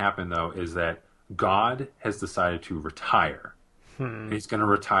basically happened though is that God has decided to retire. And he's going to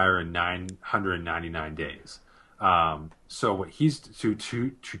retire in 999 days. So what he's to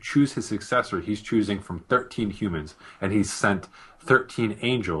choose his successor, he's choosing from 13 humans, and he's sent 13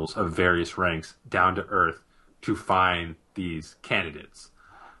 angels of various ranks down to Earth to find these candidates.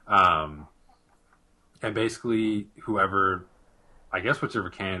 And basically, whoever I guess whichever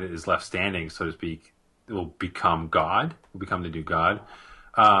candidate is left standing, so to speak, will become God, will become the new God.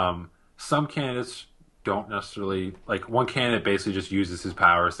 Some candidates don't necessarily, like one candidate basically just uses his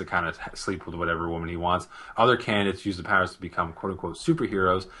powers to kind of sleep with whatever woman he wants. Other candidates use the powers to become quote unquote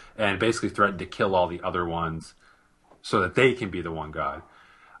superheroes and basically threaten to kill all the other ones so that they can be the one God.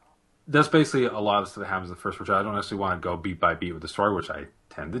 That's basically a lot of stuff that happens in the first, which I don't necessarily want to go beat by beat with the story, which I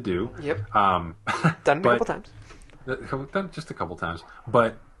tend to do. Yep. Done it a couple times. Just a couple times,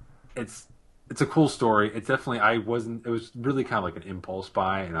 but it's a cool story. It's definitely it was really kind of like an impulse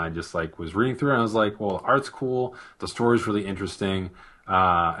buy, and I just like was reading through it and I was like, well, art's cool, the story's really interesting,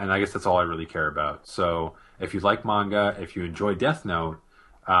 and I guess that's all I really care about. So if you like manga, if you enjoy Death Note,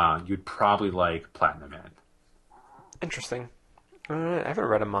 you'd probably like Platinum End. Interesting. I haven't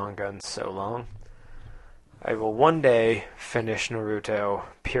read a manga in so long. I will one day finish Naruto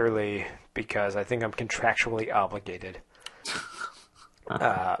purely because I think I'm contractually obligated.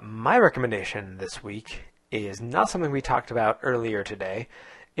 My recommendation this week is not something we talked about earlier today.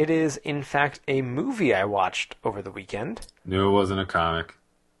 It is, in fact, a movie I watched over the weekend. Knew it wasn't a comic.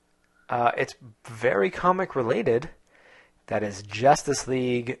 It's very comic related. That is Justice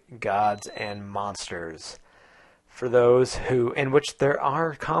League Gods and Monsters. For those in which there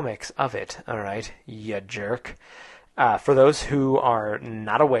are comics of it, alright, you jerk. For those who are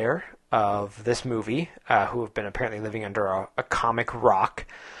not aware of this movie, who have been apparently living under a comic rock,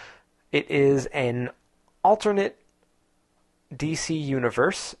 it is an alternate DC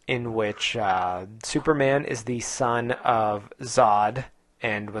universe in which Superman is the son of Zod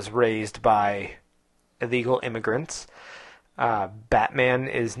and was raised by illegal immigrants. Batman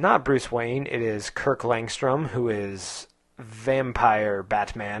is not Bruce Wayne, it is Kirk Langstrom, who is Vampire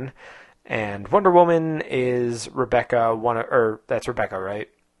Batman. And Wonder Woman is Rebecca, that's Rebecca, right?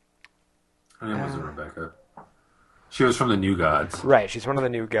 Her name wasn't Rebecca. She was from the New Gods. Right, she's one of the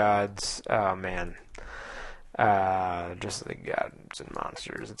New Gods. Oh, man. Just the Gods and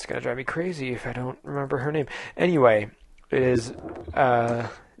Monsters. It's going to drive me crazy if I don't remember her name. Anyway, it's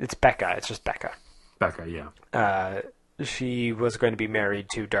Becca. It's just Becca. Becca, yeah. She was going to be married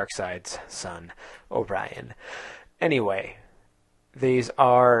to Darkseid's son, Orion. Anyway, these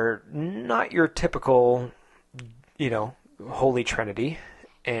are not your typical, Holy Trinity,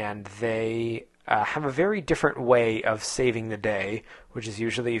 and they have a very different way of saving the day, which is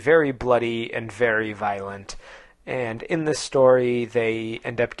usually very bloody and very violent. And in this story, they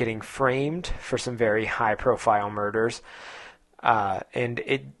end up getting framed for some very high-profile murders. And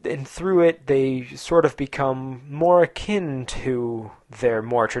through it, they sort of become more akin to their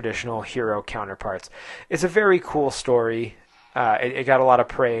more traditional hero counterparts. It's a very cool story. It got a lot of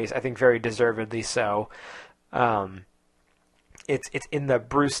praise, I think very deservedly so. It's in the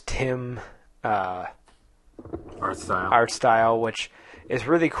Bruce Timm art style, which is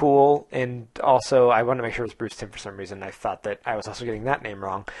really cool. And also, I wanted to make sure it was Bruce Timm for some reason. I thought that I was also getting that name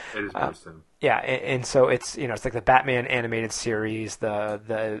wrong. It is Bruce Timm. Yeah, and so it's it's like the Batman animated series,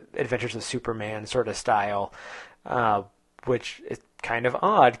 the Adventures of Superman sort of style, which is kind of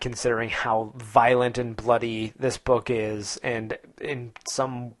odd considering how violent and bloody this book is, and in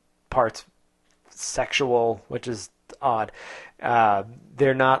some parts sexual, which is odd.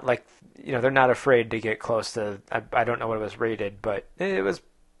 They're not they're not afraid to get close to. I don't know what it was rated, but it was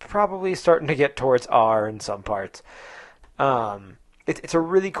probably starting to get towards R in some parts. It's a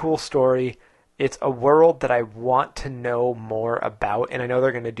really cool story. It's a world that I want to know more about, and I know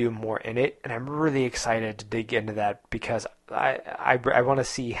they're going to do more in it, and I'm really excited to dig into that because I want to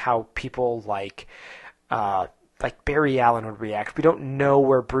see how people like Barry Allen would react. We don't know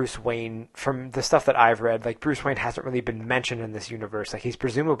where Bruce Wayne, from the stuff that I've read, Bruce Wayne hasn't really been mentioned in this universe. He's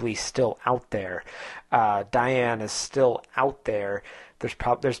presumably still out there. Diane is still out there.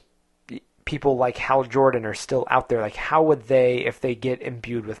 There's people like Hal Jordan are still out there. How would they, if they get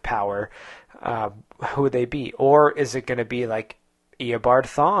imbued with power, who would they be? Or is it going to be Eobard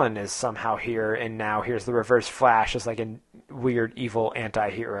Thawne is somehow here, and now here's the Reverse Flash as a weird evil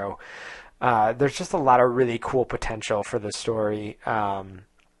anti-hero. There's just a lot of really cool potential for the story.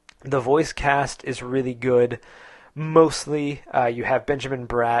 The voice cast is really good. Mostly, you have Benjamin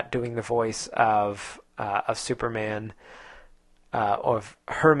Bratt doing the voice of Superman, of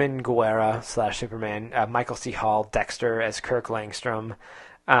Herman Guerra / Superman, Michael C. Hall, Dexter as Kirk Langstrom.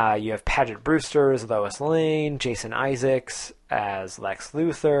 You have Paget Brewster as Lois Lane, Jason Isaacs as Lex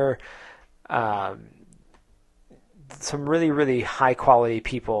Luthor. Some really, really high quality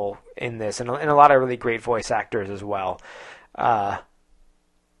people in this, and a lot of really great voice actors as well.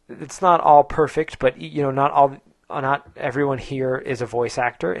 It's not all perfect, but not not everyone here is a voice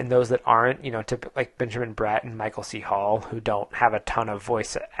actor, and those that aren't, like Benjamin Bratt and Michael C. Hall, who don't have a ton of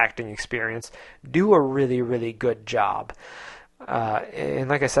voice acting experience, do a really, really good job. And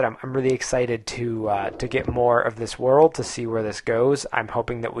like I said, I'm really excited to get more of this world, to see where this goes. I'm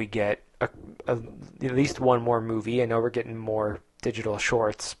hoping that we get at least one more movie. I know we're getting more digital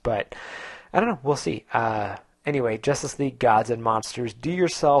shorts, but I don't know. We'll see. Anyway, Justice League Gods and Monsters, do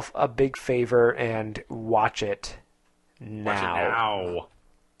yourself a big favor and watch it now.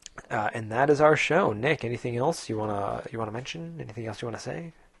 And that is our show. Nick, anything else you wanna mention? Anything else you wanna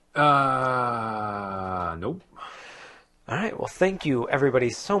say? Nope. All right. Well, thank you, everybody,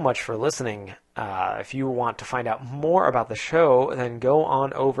 so much for listening. If you want to find out more about the show, then go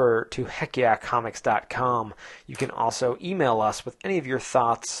on over to heckyeahcomics.com. You can also email us with any of your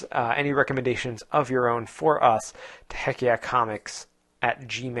thoughts, any recommendations of your own for us to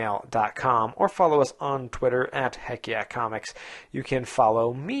heckyeahcomics@gmail.com, or follow us on Twitter at heckyeahcomics. You can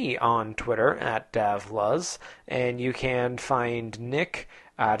follow me on Twitter at davluz, and you can find Nick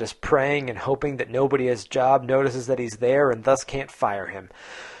just praying and hoping that nobody at his job notices that he's there and thus can't fire him.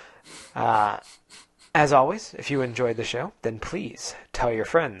 As always, if you enjoyed the show, then please tell your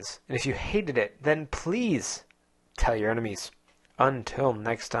friends. And if you hated it, then please tell your enemies. Until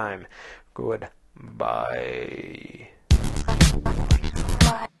next time, goodbye.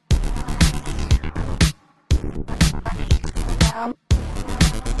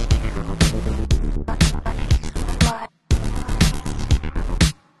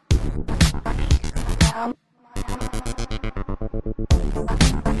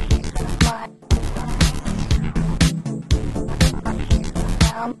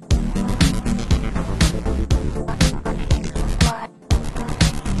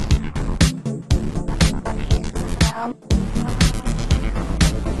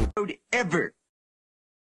 Ever.